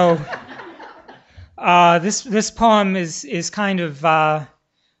 So, this poem is kind of,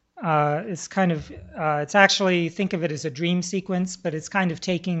 it's actually, think of it as a dream sequence, but it's kind of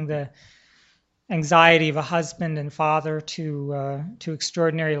taking the anxiety of a husband and father to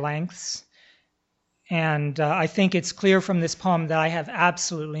extraordinary lengths. And I think it's clear from this poem that I have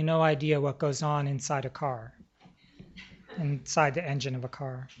absolutely no idea what goes on inside a car, inside the engine of a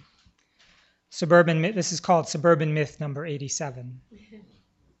car. This is called Suburban Myth number 87.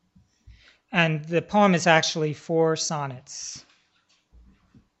 And the poem is actually 4 sonnets.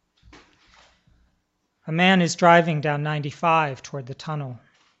 A man is driving down 95 toward the tunnel.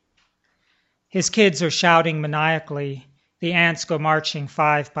 His kids are shouting maniacally. The ants go marching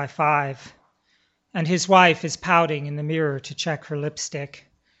 5 by 5. And his wife is pouting in the mirror to check her lipstick,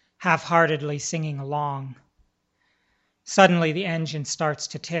 half-heartedly singing along. Suddenly the engine starts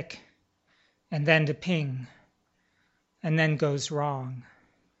to tick, and then to ping, and then goes wrong.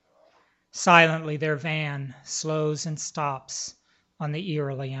 Silently their van slows and stops on the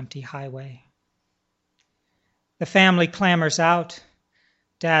eerily empty highway. The family clambers out.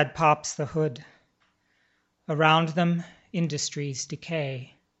 Dad pops the hood. Around them, industries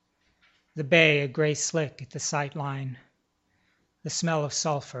decay. The bay a gray slick at the sight line. The smell of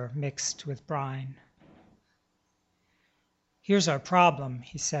sulfur mixed with brine. Here's our problem,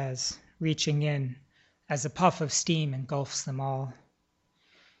 he says, reaching in as a puff of steam engulfs them all.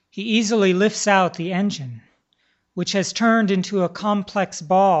 He easily lifts out the engine, which has turned into a complex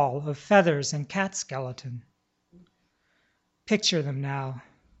ball of feathers and cat skeleton. Picture them now.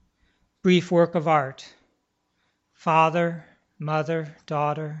 Brief work of art. Father, mother,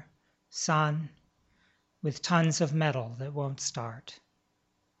 daughter, son, with tons of metal that won't start.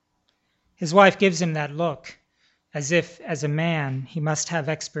 His wife gives him that look, as if, as a man, he must have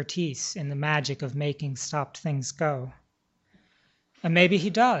expertise in the magic of making stopped things go. And maybe he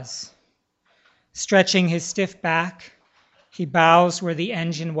does. Stretching his stiff back, he bows where the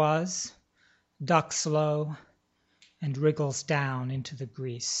engine was, ducks low, and wriggles down into the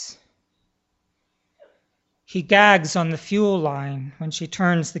grease. He gags on the fuel line when she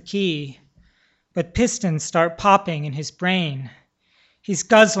turns the key, but pistons start popping in his brain. He's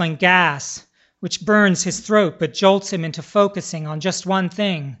guzzling gas, which burns his throat but jolts him into focusing on just one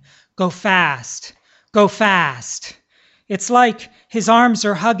thing. Go fast, go fast. It's like his arms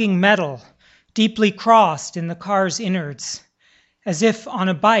are hugging metal, deeply crossed in the car's innards. As if on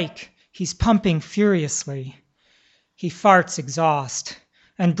a bike, he's pumping furiously. He farts exhaust,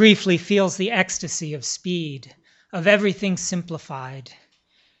 and briefly feels the ecstasy of speed, of everything simplified.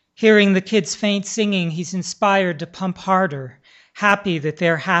 Hearing the kids' faint singing, he's inspired to pump harder, happy that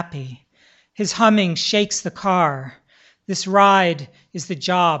they're happy. His humming shakes the car. This ride is the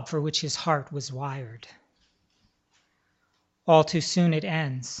job for which his heart was wired. All too soon it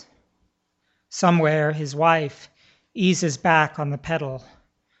ends. Somewhere his wife eases back on the pedal,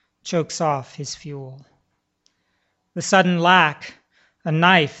 chokes off his fuel. The sudden lack, a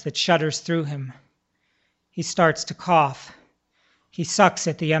knife that shudders through him. He starts to cough. He sucks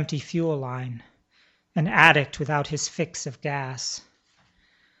at the empty fuel line, an addict without his fix of gas.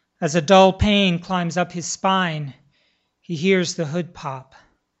 As a dull pain climbs up his spine, he hears the hood pop.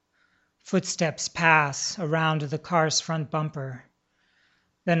 Footsteps pass around the car's front bumper.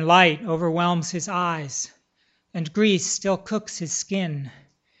 Then light overwhelms his eyes, and grease still cooks his skin.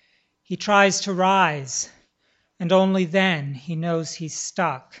 He tries to rise, and only then he knows he's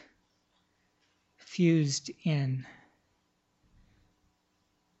stuck, fused in.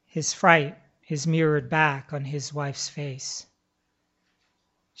 His fright is mirrored back on his wife's face.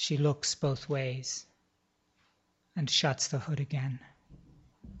 She looks both ways and shuts the hood again.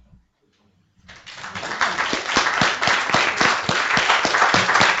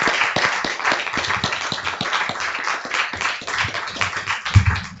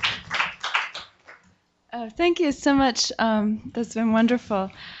 Thank you so much. That's been wonderful.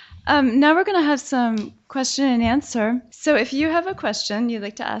 Now we're going to have some question and answer. So if you have a question you'd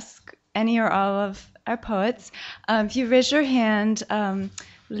like to ask any or all of our poets, if you raise your hand,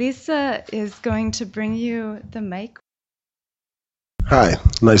 Lisa is going to bring you the mic. Hi,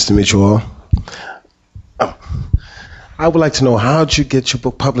 nice to meet you all. I would like to know, how'd you get your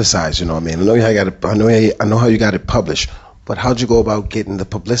book publicized? You know what I mean? I know how you got it published, but how'd you go about getting the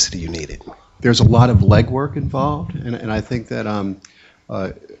publicity you needed? There's a lot of legwork involved, and I think that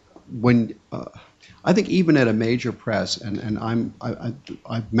I think even at a major press, and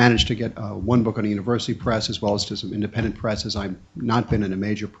I've managed to get one book on a university press as well as to some independent presses. I've not been in a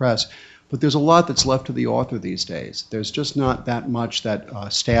major press, but there's a lot that's left to the author these days. There's just not that much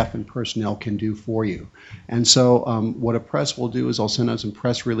that staff and personnel can do for you. And so what a press will do is they'll send out some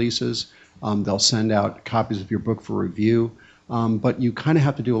press releases. They'll send out copies of your book for review. But you kind of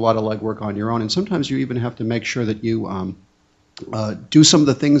have to do a lot of legwork on your own, and sometimes you even have to make sure that you do some of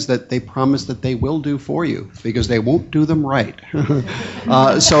the things that they promise that they will do for you, because they won't do them right.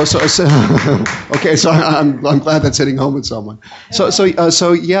 Okay, so I'm glad that's hitting home with someone.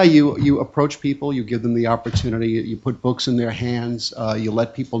 So yeah, you approach people, you give them the opportunity, you put books in their hands, you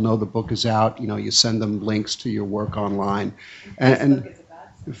let people know the book is out, you send them links to your work online, and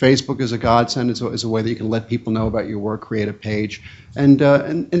Facebook is a godsend. It's a way that you can let people know about your work, create a page. And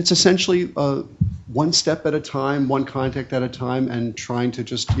it's essentially one step at a time, one contact at a time, and trying to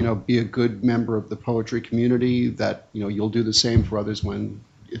just, be a good member of the poetry community that, you'll do the same for others when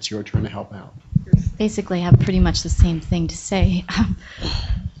it's your turn to help out. Basically, I have pretty much the same thing to say.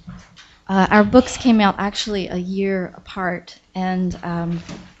 Our books came out actually a year apart, and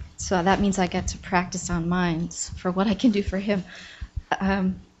so that means I get to practice on mine for what I can do for him.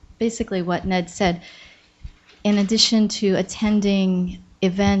 Basically what Ned said, in addition to attending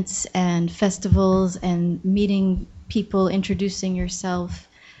events and festivals and meeting people, introducing yourself,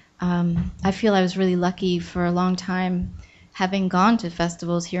 I feel I was really lucky for a long time having gone to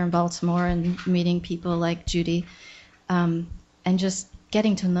festivals here in Baltimore and meeting people like Judy, and just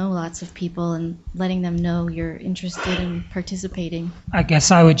getting to know lots of people and letting them know you're interested in participating. I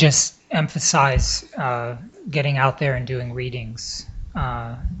guess I would just emphasize getting out there and doing readings.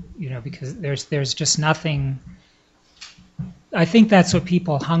 Because there's just nothing. I think that's what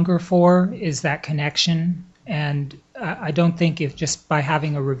people hunger for, is that connection. And I don't think if just by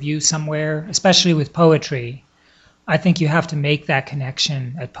having a review somewhere, especially with poetry, I think you have to make that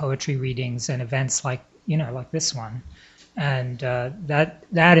connection at poetry readings and events like this one. And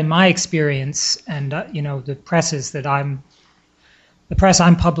that in my experience, and the press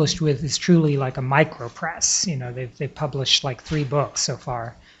I'm published with is truly like a micro press. They've published like 3 books so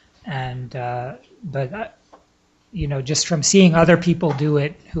far, and just from seeing other people do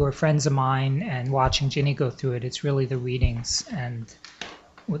it who are friends of mine and watching Ginny go through it, it's really the readings and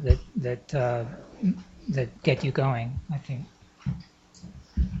that get you going, I think.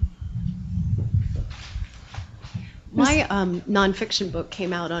 My nonfiction book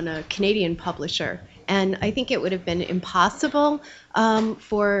came out on a Canadian publisher, and I think it would have been impossible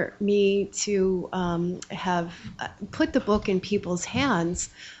for me to have put the book in people's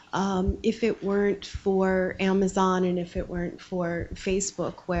hands if it weren't for Amazon and if it weren't for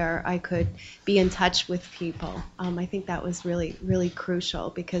Facebook, where I could be in touch with people. I think that was really, really crucial,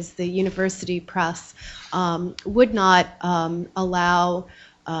 because the university press would not allow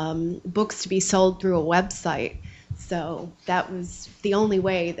books to be sold through a website. So that was the only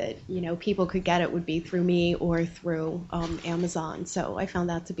way that, people could get it would be through me or through Amazon. So I found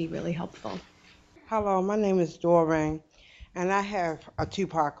that to be really helpful. Hello, my name is Doreen, and I have a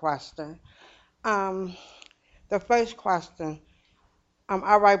two-part question. The first question,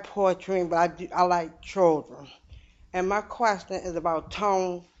 I write poetry, but I like children. And my question is about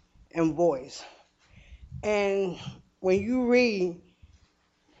tone and voice. And when you read,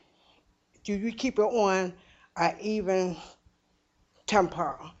 do you keep it on an even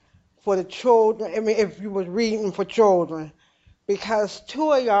tempo for the children? I mean, if you was reading for children, because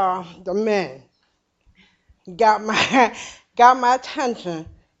two of y'all, the men, got my attention,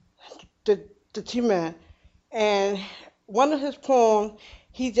 the two men, and one of his poems,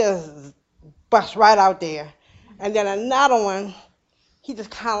 he just bust right out there, and then another one, he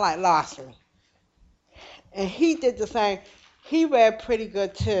just kind of like lost me, and he did the same. He read pretty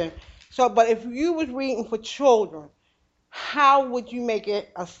good too. So, but if you was reading for children, how would you make it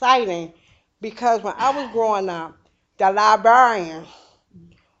exciting? Because when I was growing up, the librarian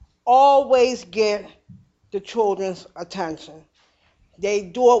always get the children's attention. They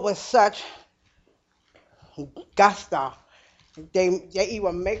do it with such gusto. They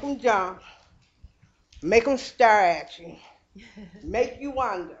either make them jump, make them stare at you, make you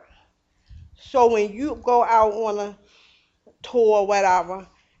wonder. So when you go out on a tour or whatever,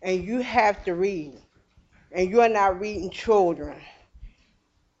 and you have to read, and you're not reading children,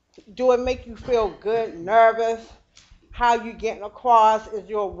 do it make you feel good, nervous? How you getting across? Is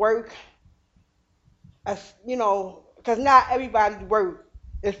your work, because not everybody's work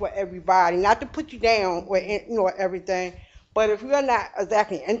is for everybody. Not to put you down or everything, but if you're not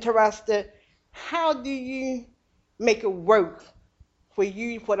exactly interested, how do you make it work for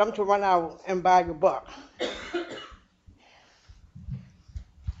them to run out and buy your book?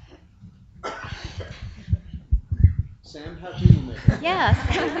 Sam, how do you make it? Yes.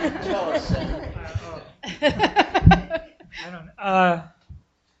 Tell us, Sam. I don't know.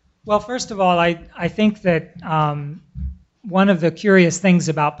 Well, first of all, I think that one of the curious things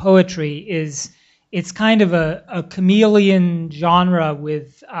about poetry is it's kind of a chameleon genre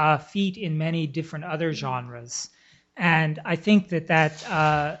with feet in many different other genres. And I think that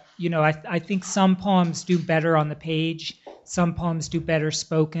I think some poems do better on the page. Some poems do better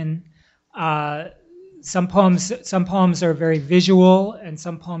spoken. Some poems are very visual, and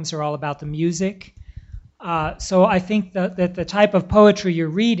some poems are all about the music. So I think that the type of poetry you're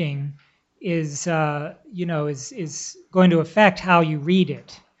reading is going to affect how you read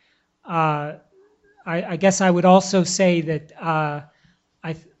it. I guess I would also say that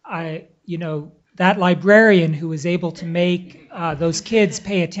that librarian who was able to make those kids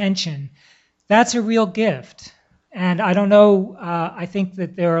pay attention, that's a real gift. And I don't know, I think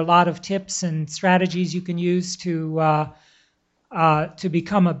that there are a lot of tips and strategies you can use to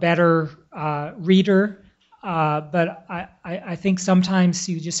become a better reader. But I think sometimes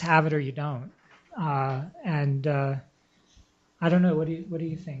you just have it or you don't. And I don't know, what do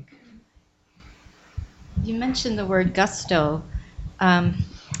you think? You mentioned the word gusto. I'm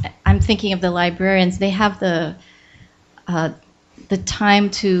thinking of the librarians. They have the time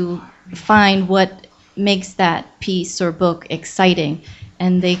to find what makes that piece or book exciting,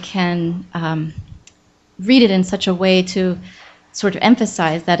 and they can read it in such a way to sort of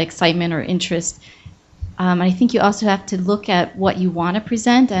emphasize that excitement or interest. I think you also have to look at what you want to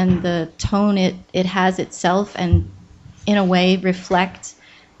present and the tone it has itself, and in a way reflect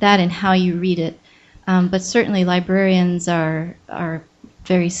that in how you read it. But certainly librarians are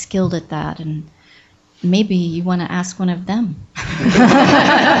very skilled at that, and maybe you want to ask one of them.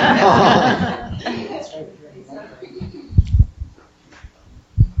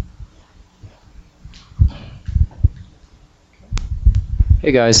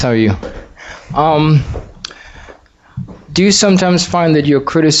 Hey guys, how are you? Do you sometimes find that your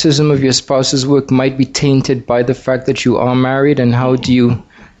criticism of your spouse's work might be tainted by the fact that you are married, and how do you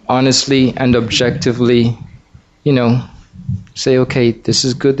honestly and objectively, say, okay, this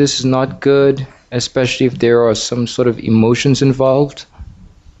is good, this is not good, especially if there are some sort of emotions involved?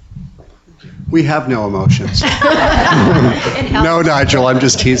 We have no emotions. No, Nigel, I'm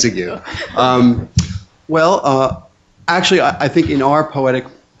just teasing you. Actually, I think in our poetic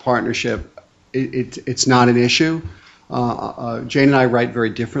partnership, it's not an issue. Jane and I write very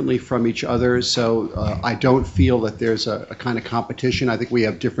differently from each other, so I don't feel that there's a kind of competition. I think we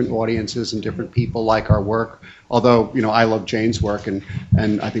have different audiences and different people like our work. Although, I love Jane's work, and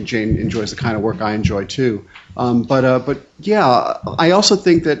I think Jane enjoys the kind of work I enjoy too. But yeah, I also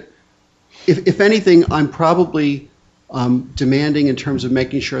think that if anything, I'm probably demanding in terms of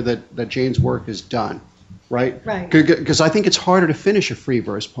making sure that Jane's work is done. Right? Right. Because I think it's harder to finish a free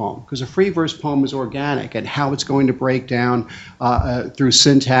verse poem, because a free verse poem is organic, and how it's going to break down through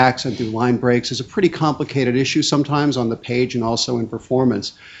syntax and through line breaks is a pretty complicated issue sometimes on the page and also in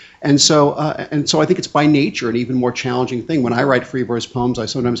performance. And so I think it's by nature an even more challenging thing. When I write free verse poems, I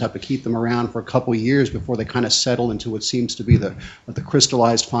sometimes have to keep them around for a couple of years before they kind of settle into what seems to be the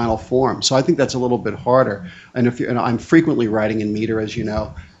crystallized final form. So I think that's a little bit harder. And I'm frequently writing in meter, as you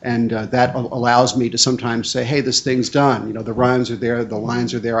know, and that allows me to sometimes say, hey, this thing's done. The rhymes are there, the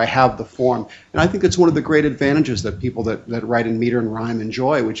lines are there, I have the form. And I think that's one of the great advantages that people that write in meter and rhyme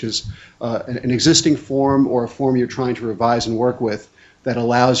enjoy, which is an existing form or a form you're trying to revise and work with that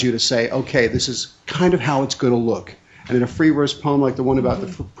allows you to say, okay, this is kind of how it's going to look. And in a free verse poem like the one about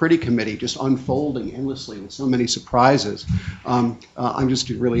the Pretty Committee, just unfolding endlessly with so many surprises, I'm just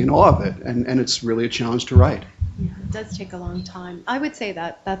really in awe of it. And it's really a challenge to write. Yeah, it does take a long time. I would say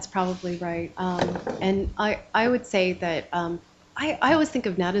that's probably right. And I would say that I always think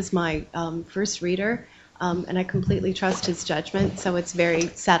of Ned as my first reader, and I completely trust his judgment. So it's very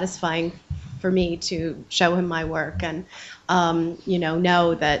satisfying for me to show him my work and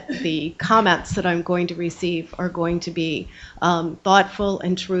know that the comments that I'm going to receive are going to be thoughtful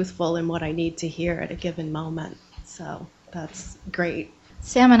and truthful in what I need to hear at a given moment. So that's great.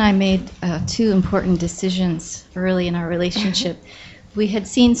 Sam and I made two important decisions early in our relationship. We had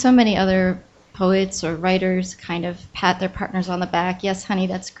seen so many other poets or writers kind of pat their partners on the back. Yes, honey,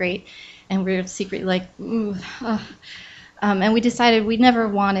 that's great. And we were secretly like, ooh. And we decided we never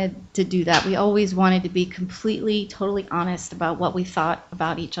wanted to do that. We always wanted to be completely, totally honest about what we thought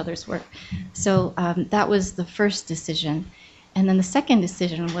about each other's work. So that was the first decision. And then the second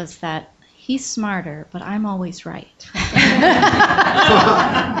decision was that he's smarter, but I'm always right.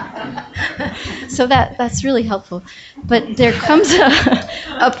 So that's really helpful. But there comes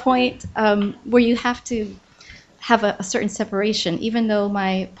a point where you have to have a certain separation. Even though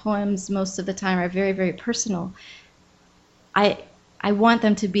my poems most of the time are very, very personal, I want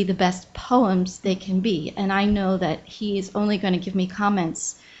them to be the best poems they can be. And I know that he is only going to give me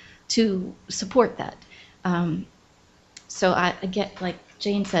comments to support that. So I get, like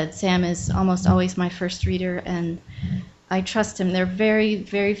Jane said, Sam is almost always my first reader, and I trust him. There are very,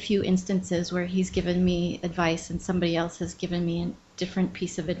 very few instances where he's given me advice and somebody else has given me a different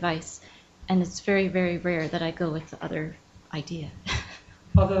piece of advice. And it's very, very rare that I go with the other idea.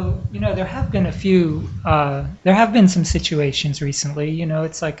 Although, there have been there have been some situations recently,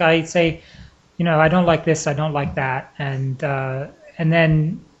 it's like I say, I don't like this, I don't like that. And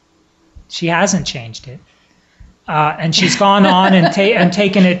then she hasn't changed it. And she's gone on and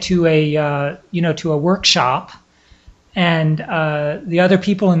taken it to a workshop. And the other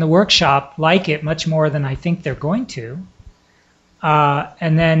people in the workshop like it much more than I think they're going to.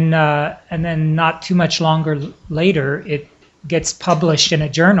 And then not too much longer later, it gets published in a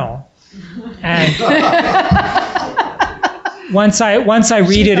journal, and once I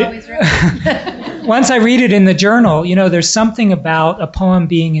read it, once I read it in the journal, there's something about a poem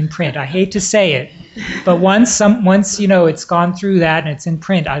being in print. I hate to say it, but once it's gone through that and it's in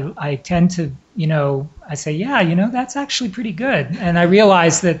print, I tend to I say, yeah, that's actually pretty good, and I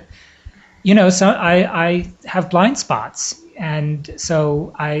realize that so I have blind spots, and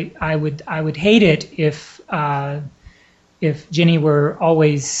so I would hate it if Ginny were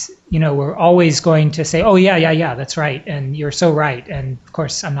always going to say, oh, yeah, that's right, and you're so right, and of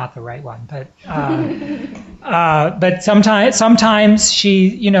course I'm not the right one, but sometimes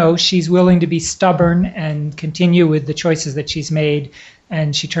she's willing to be stubborn and continue with the choices that she's made,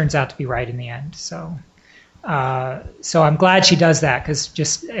 and she turns out to be right in the end. So I'm glad she does that, because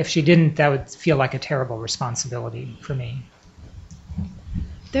just if she didn't, that would feel like a terrible responsibility for me.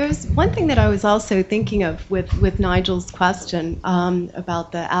 There's one thing that I was also thinking of with Nigel's question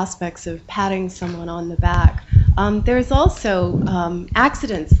about the aspects of patting someone on the back. There's also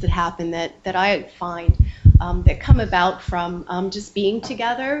accidents that happen that I find that come about from just being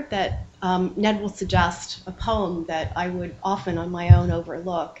together, that Ned will suggest a poem that I would often on my own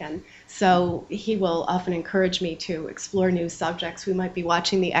overlook, and so he will often encourage me to explore new subjects. We might be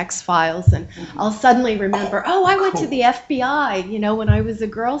watching the X-Files, and I'll suddenly remember, oh, I went to the FBI, when I was a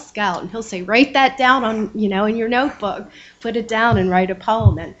Girl Scout, and he'll say, write that down on, in your notebook, put it down and write a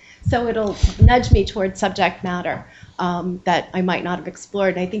poem, and so it'll nudge me toward subject matter. that I might not have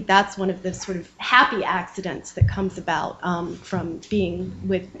explored. And I think that's one of the sort of happy accidents that comes about from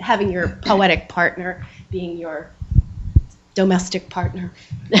having your poetic partner being your domestic partner.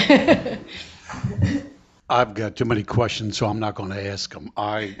 I've got too many questions, so I'm not going to ask them.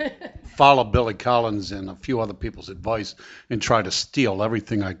 I follow Billy Collins and a few other people's advice and try to steal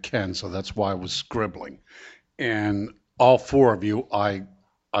everything I can, so that's why I was scribbling. And all four of you, I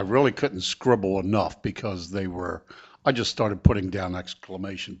really couldn't scribble enough because I just started putting down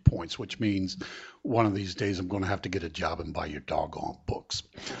exclamation points, which means one of these days I'm going to have to get a job and buy your doggone books.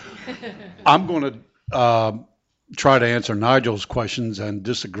 I'm going to try to answer Nigel's questions and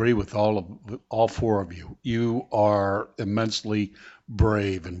disagree with all four of you. You are immensely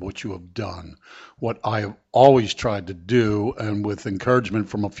brave in what you have done. What I have always tried to do, and with encouragement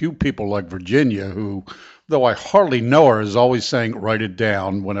from a few people like Virginia, who, though I hardly know her, is always saying, write it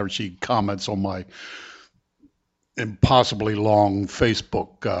down whenever she comments on my impossibly long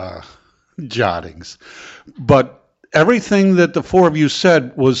Facebook jottings. But everything that the four of you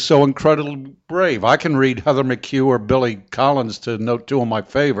said was so incredibly brave. I can read Heather McHugh or Billy Collins, to note two of my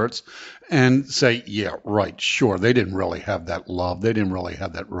favorites, and say, yeah, right, sure, they didn't really have that love. They didn't really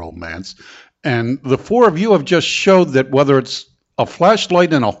have that romance. And the four of you have just showed that whether it's a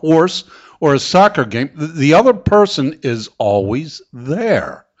flashlight in a horse or a soccer game, the other person is always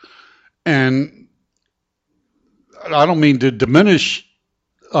there. And I don't mean to diminish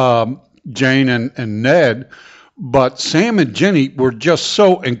Jane and Ned, but Sam and Jenny were just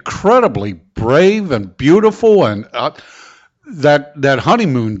so incredibly brave and beautiful, and that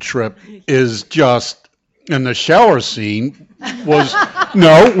honeymoon trip is just, and the shower scene was,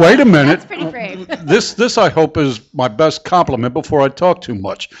 no, wait a minute. That's pretty brave. This I hope is my best compliment before I talk too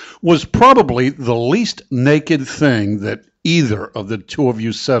much, was probably the least naked thing that either of the two of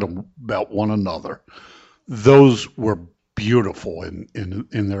you said about one another. Those were beautiful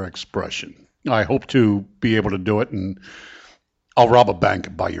in their expression. I hope to be able to do it, and I'll rob a bank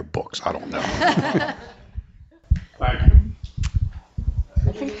and buy your books. I don't know. Thank you.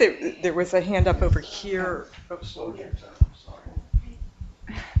 I think there was a hand up over here.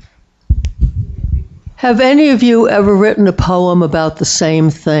 Have any of you ever written a poem about the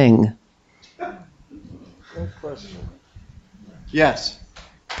same thing? Good question. Yes.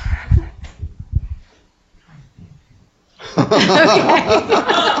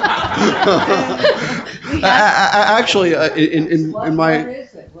 Actually, in my,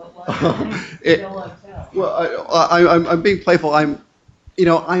 I'm being playful. I'm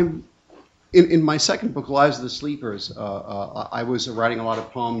in my second book, Lives of the Sleepers. I was writing a lot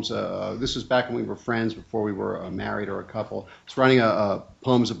of poems. This was back when we were friends, before we were married or a couple. I was writing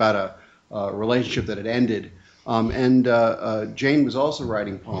poems about a relationship that had ended. And Jane was also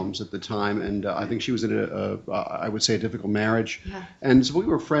writing poems at the time, and I think she was in I would say, a difficult marriage. Yeah. And so we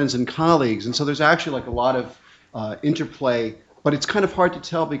were friends and colleagues, and so there's actually like a lot of interplay, but it's kind of hard to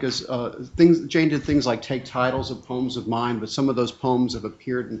tell because Jane did things like take titles of poems of mine, but some of those poems have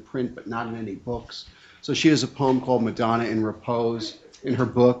appeared in print, but not in any books. So she has a poem called Madonna in Repose in her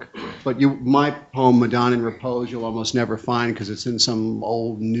book, but my poem, Madonna in Repose, you'll almost never find because it's in some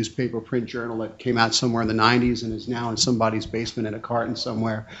old newspaper print journal that came out somewhere in the 90s and is now in somebody's basement in a carton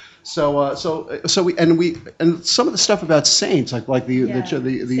somewhere. So some of the stuff about saints, like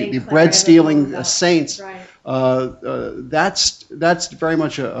the bread stealing saints, right. That's very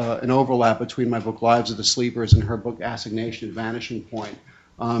much an overlap between my book Lives of the Sleepers and her book Assignation and Vanishing Point.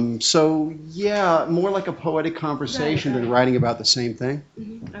 So yeah, more like a poetic conversation than writing about the same thing.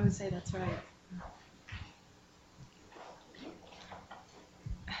 Mm-hmm. I would say that's right.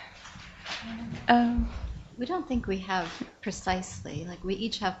 We don't think we have precisely, like we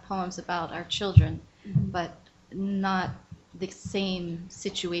each have poems about our children, mm-hmm. but not the same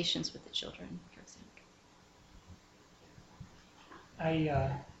situations with the children, for example.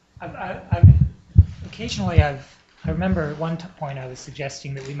 I've occasionally I remember at one point I was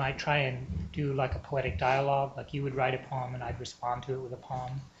suggesting that we might try and do like a poetic dialogue, like you would write a poem and I'd respond to it with a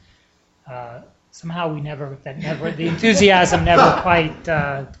poem. Somehow the enthusiasm never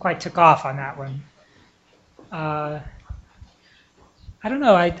quite took off on that one. I don't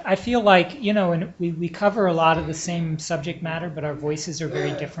know. I feel like, and we cover a lot of the same subject matter, but our voices are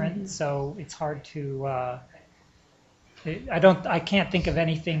very different, so it's hard to. I can't think of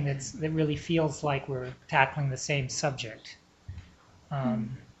anything that really feels like we're tackling the same subject.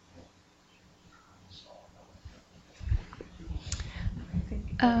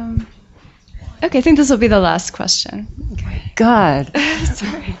 Okay, I think this will be the last question. Okay. God.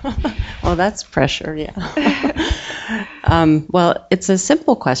 Sorry. Well, that's pressure, yeah. Well, it's a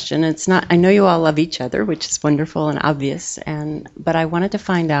simple question. It's not. I know you all love each other, which is wonderful and obvious. But I wanted to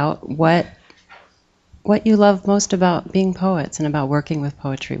find out what you love most about being poets and about working with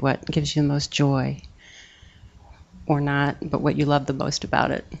poetry. What gives you the most joy, or not? But what you love the most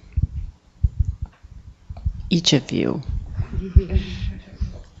about it. Each of you.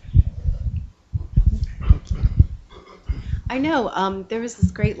 I know there was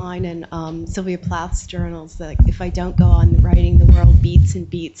this great line in Sylvia Plath's journals that if I don't go on writing, the world beats and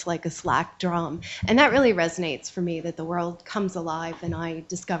beats like a slack drum. And that really resonates for me, that the world comes alive and I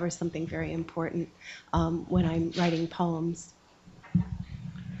discover something very important when I'm writing poems.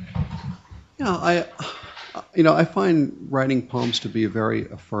 Yeah, I find writing poems to be a very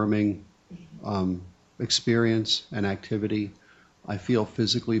affirming experience and activity. I feel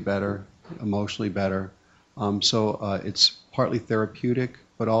physically better, emotionally better. So it's partly therapeutic,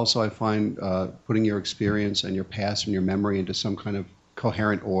 but also I find putting your experience and your past and your memory into some kind of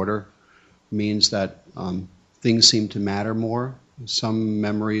coherent order means that things seem to matter more. Some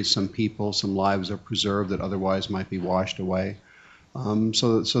memories, some people, some lives are preserved that otherwise might be washed away.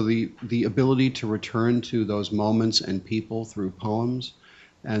 So the ability to return to those moments and people through poems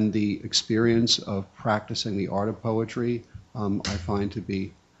and the experience of practicing the art of poetry, I find to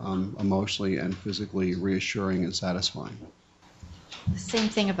be emotionally and physically reassuring and satisfying. The same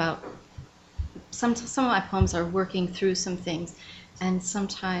thing about some of my poems are working through some things, and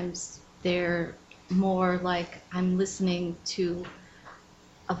sometimes they're more like I'm listening to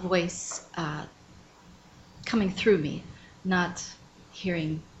a voice coming through me, not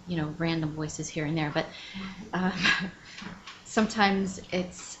hearing random voices here and there. But sometimes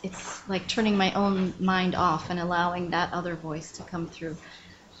it's like turning my own mind off and allowing that other voice to come through.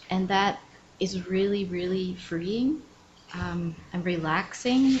 And that is really, really freeing and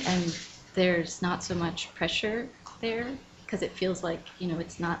relaxing, and there's not so much pressure there because it feels like,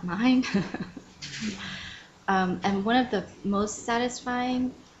 it's not mine. And one of the most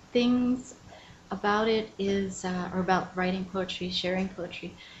satisfying things about it is, or about writing poetry, sharing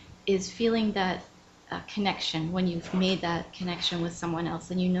poetry, is feeling that connection when you've made that connection with someone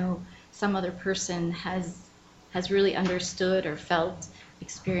else and some other person has really understood or felt,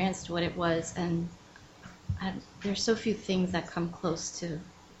 experienced what it was, and there's so few things that come close to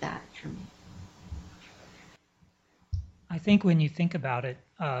that for me. I think when you think about it,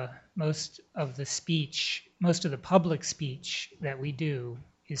 most of the public speech that we do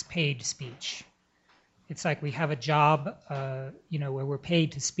is paid speech. It's like we have a job, where we're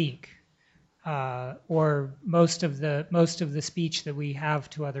paid to speak, or most of the speech that we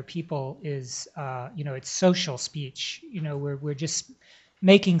have to other people is, it's social speech. We're just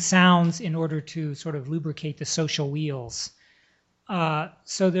making sounds in order to sort of lubricate the social wheels.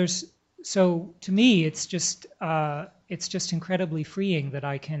 So to me, it's just incredibly freeing that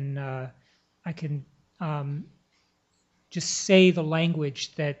I can just say the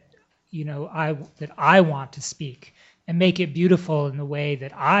language that I want to speak and make it beautiful in the way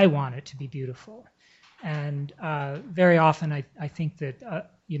that I want it to be beautiful. And very often I think that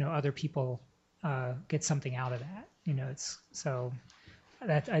other people get something out of that. It's so.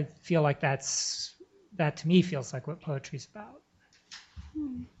 That I feel like that to me feels like what poetry's about.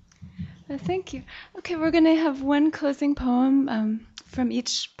 Well, thank you. Okay, we're going to have one closing poem from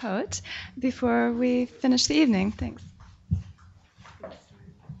each poet before we finish the evening. Thanks.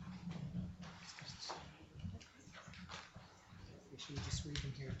 Should we just read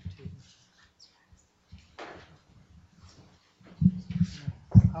them here too?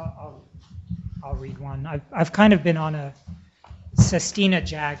 I'll read one. I've kind of been on a Sestina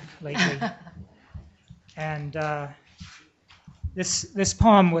jag lately, and this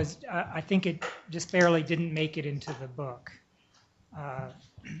poem was I think it just barely didn't make it into the book,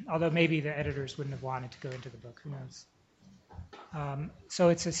 although maybe the editors wouldn't have wanted to go into the book, who knows. So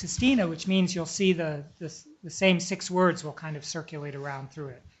it's a sestina, which means you'll see the same 6 words will kind of circulate around through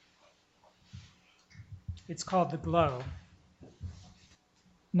it. It's called The Glow.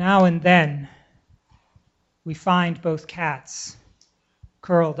 Now and then we find both cats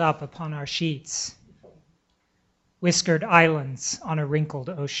curled up upon our sheets, whiskered islands on a wrinkled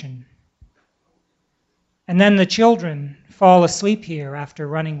ocean. And then the children fall asleep here after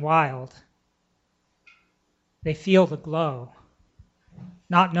running wild. They feel the glow,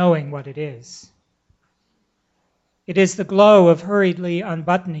 not knowing what it is. It is the glow of hurriedly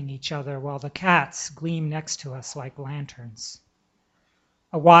unbuttoning each other while the cats gleam next to us like lanterns.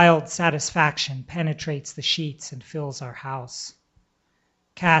 A wild satisfaction penetrates the sheets and fills our house.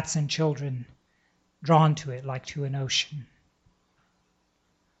 Cats and children drawn to it like to an ocean.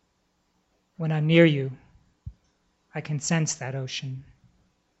 When I'm near you, I can sense that ocean.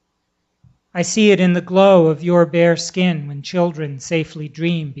 I see it in the glow of your bare skin when children safely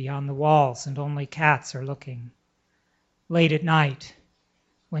dream beyond the walls and only cats are looking. Late at night,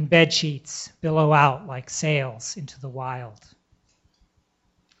 when bedsheets billow out like sails into the wild.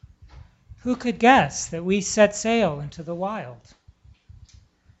 Who could guess that we set sail into the wild?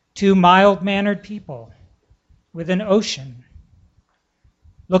 Two mild-mannered people with an ocean,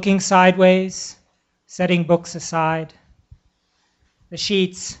 looking sideways, setting books aside. The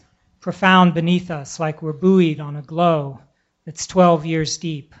sheets profound beneath us like we're buoyed on a glow that's 12 years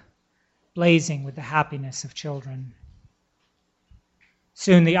deep, blazing with the happiness of children.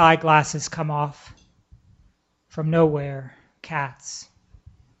 Soon the eyeglasses come off. From nowhere, cats.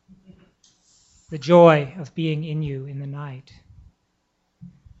 The joy of being in you in the night.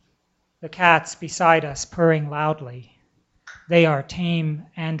 The cats beside us purring loudly. They are tame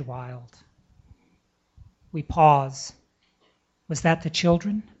and wild. We pause. Was that the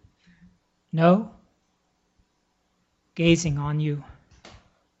children? No? Gazing on you,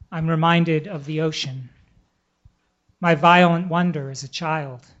 I'm reminded of the ocean. My violent wonder as a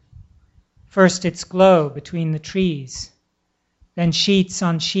child. First its glow between the trees, then sheets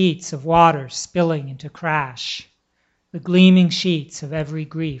on sheets of water spilling into crash, the gleaming sheets of every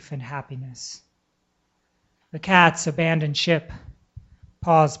grief and happiness. The cats abandon ship,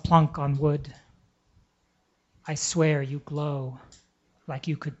 paws plunk on wood. I swear you glow like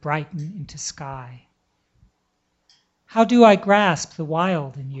you could brighten into sky. How do I grasp the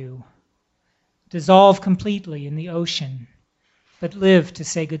wild in you? Dissolve completely in the ocean, but live to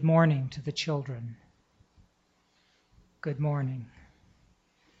say good morning to the children. Good morning.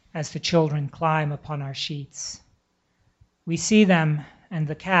 As the children climb upon our sheets, we see them and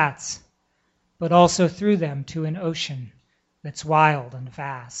the cats, but also through them to an ocean that's wild and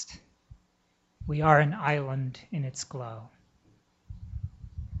vast. We are an island in its glow.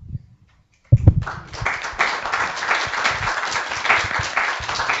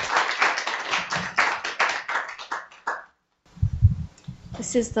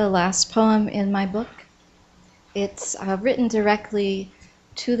 This is the last poem in my book. It's written directly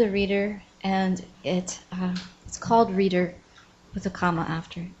to the reader, and it's called Reader with a comma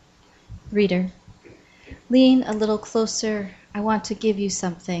after. Reader, lean a little closer. I want to give you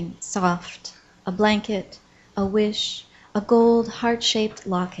something soft, a blanket, a wish, a gold heart-shaped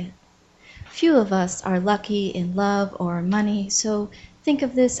locket. Few of us are lucky in love or money, so think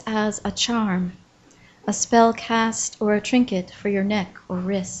of this as a charm, a spell cast or a trinket for your neck or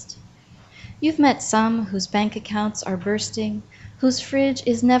wrist. You've met some whose bank accounts are bursting, whose fridge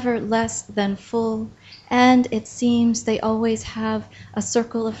is never less than full, and it seems they always have a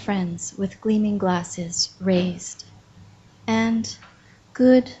circle of friends with gleaming glasses raised. And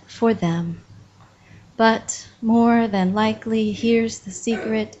good for them. But more than likely, here's the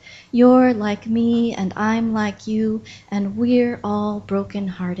secret. You're like me and I'm like you, and we're all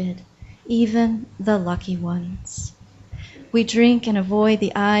broken-hearted, even the lucky ones. We drink and avoid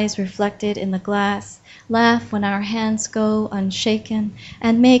the eyes reflected in the glass, laugh when our hands go unshaken,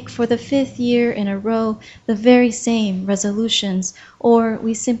 and make for the 5th year in a row the very same resolutions, or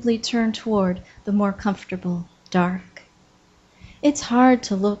we simply turn toward the more comfortable dark. It's hard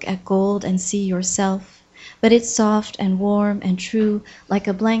to look at gold and see yourself, but it's soft and warm and true like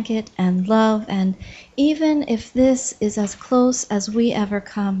a blanket and love, and even if this is as close as we ever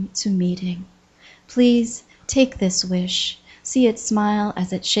come to meeting, please take this wish, see it smile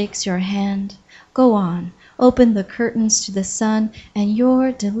as it shakes your hand. Go on, open the curtains to the sun and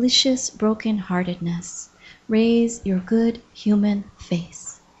your delicious broken-heartedness. Raise your good human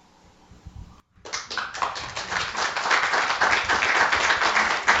face.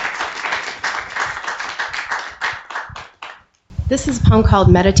 This is a poem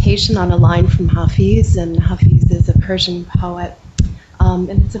called Meditation on a Line from Hafiz, and Hafiz is a Persian poet. And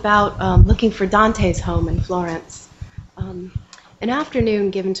it's about looking for Dante's home in Florence. An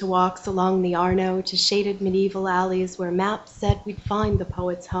afternoon given to walks along the Arno to shaded medieval alleys where maps said we'd find the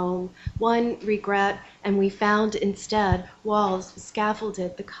poet's home. One regret, and we found instead walls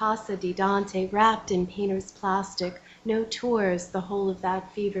scaffolded, the Casa di Dante wrapped in painter's plastic. No tours the whole of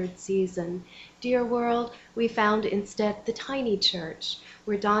that fevered season. Dear world, we found instead the tiny church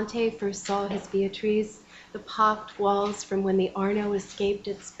where Dante first saw his Beatrice, the pocked walls from when the Arno escaped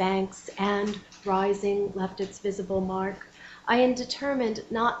its banks and, rising, left its visible mark. I am determined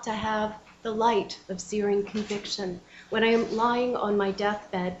not to have the light of searing conviction when I am lying on my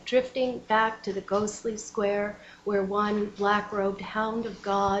deathbed, drifting back to the ghostly square where one black-robed hound of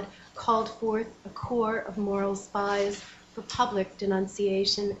God called forth a corps of moral spies for public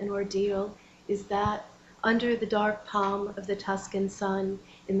denunciation and ordeal. Is that Under the dark palm of the Tuscan sun,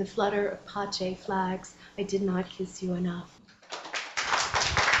 in the flutter of Pace flags, I did not kiss you enough.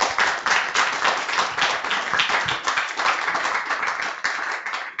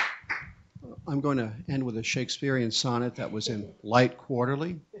 I'm going to end with a Shakespearean sonnet that was in Light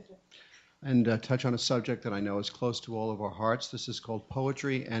Quarterly and touch on a subject that I know is close to all of our hearts. This is called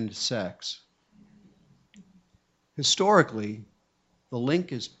Poetry and Sex. Historically, the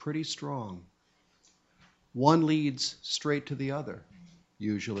link is pretty strong. One leads straight to the other,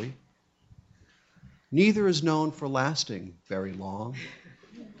 usually. Neither is known for lasting very long.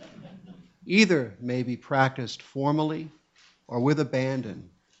 Either may be practiced formally or with abandon,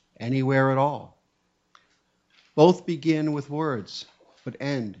 anywhere at all. Both begin with words, but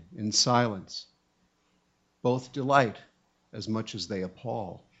end in silence. Both delight as much as they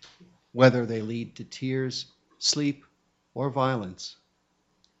appall, whether they lead to tears, sleep, or violence.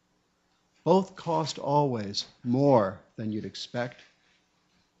 Both cost always more than you'd expect,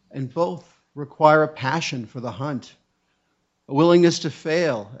 and both require a passion for the hunt, a willingness to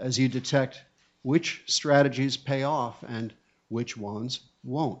fail as you detect which strategies pay off and which ones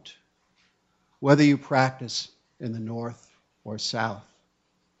won't, whether you practice in the north or south.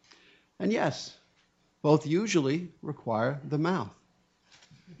 And yes, both usually require the mouth.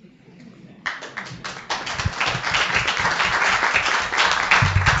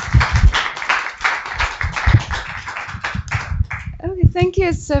 Okay, thank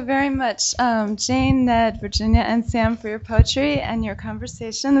you so very much, Jane, Ned, Virginia, and Sam, for your poetry and your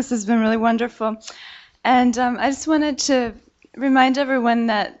conversation. This has been really wonderful. And I just wanted to remind everyone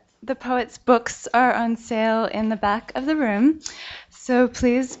that the poets' books are on sale in the back of the room, so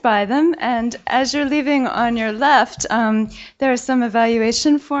please buy them. And as you're leaving on your left, there are some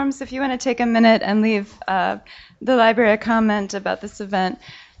evaluation forms. If you want to take a minute and leave the library a comment about this event,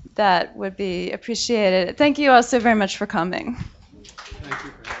 that would be appreciated. Thank you all so very much for coming. Thank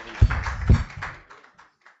you.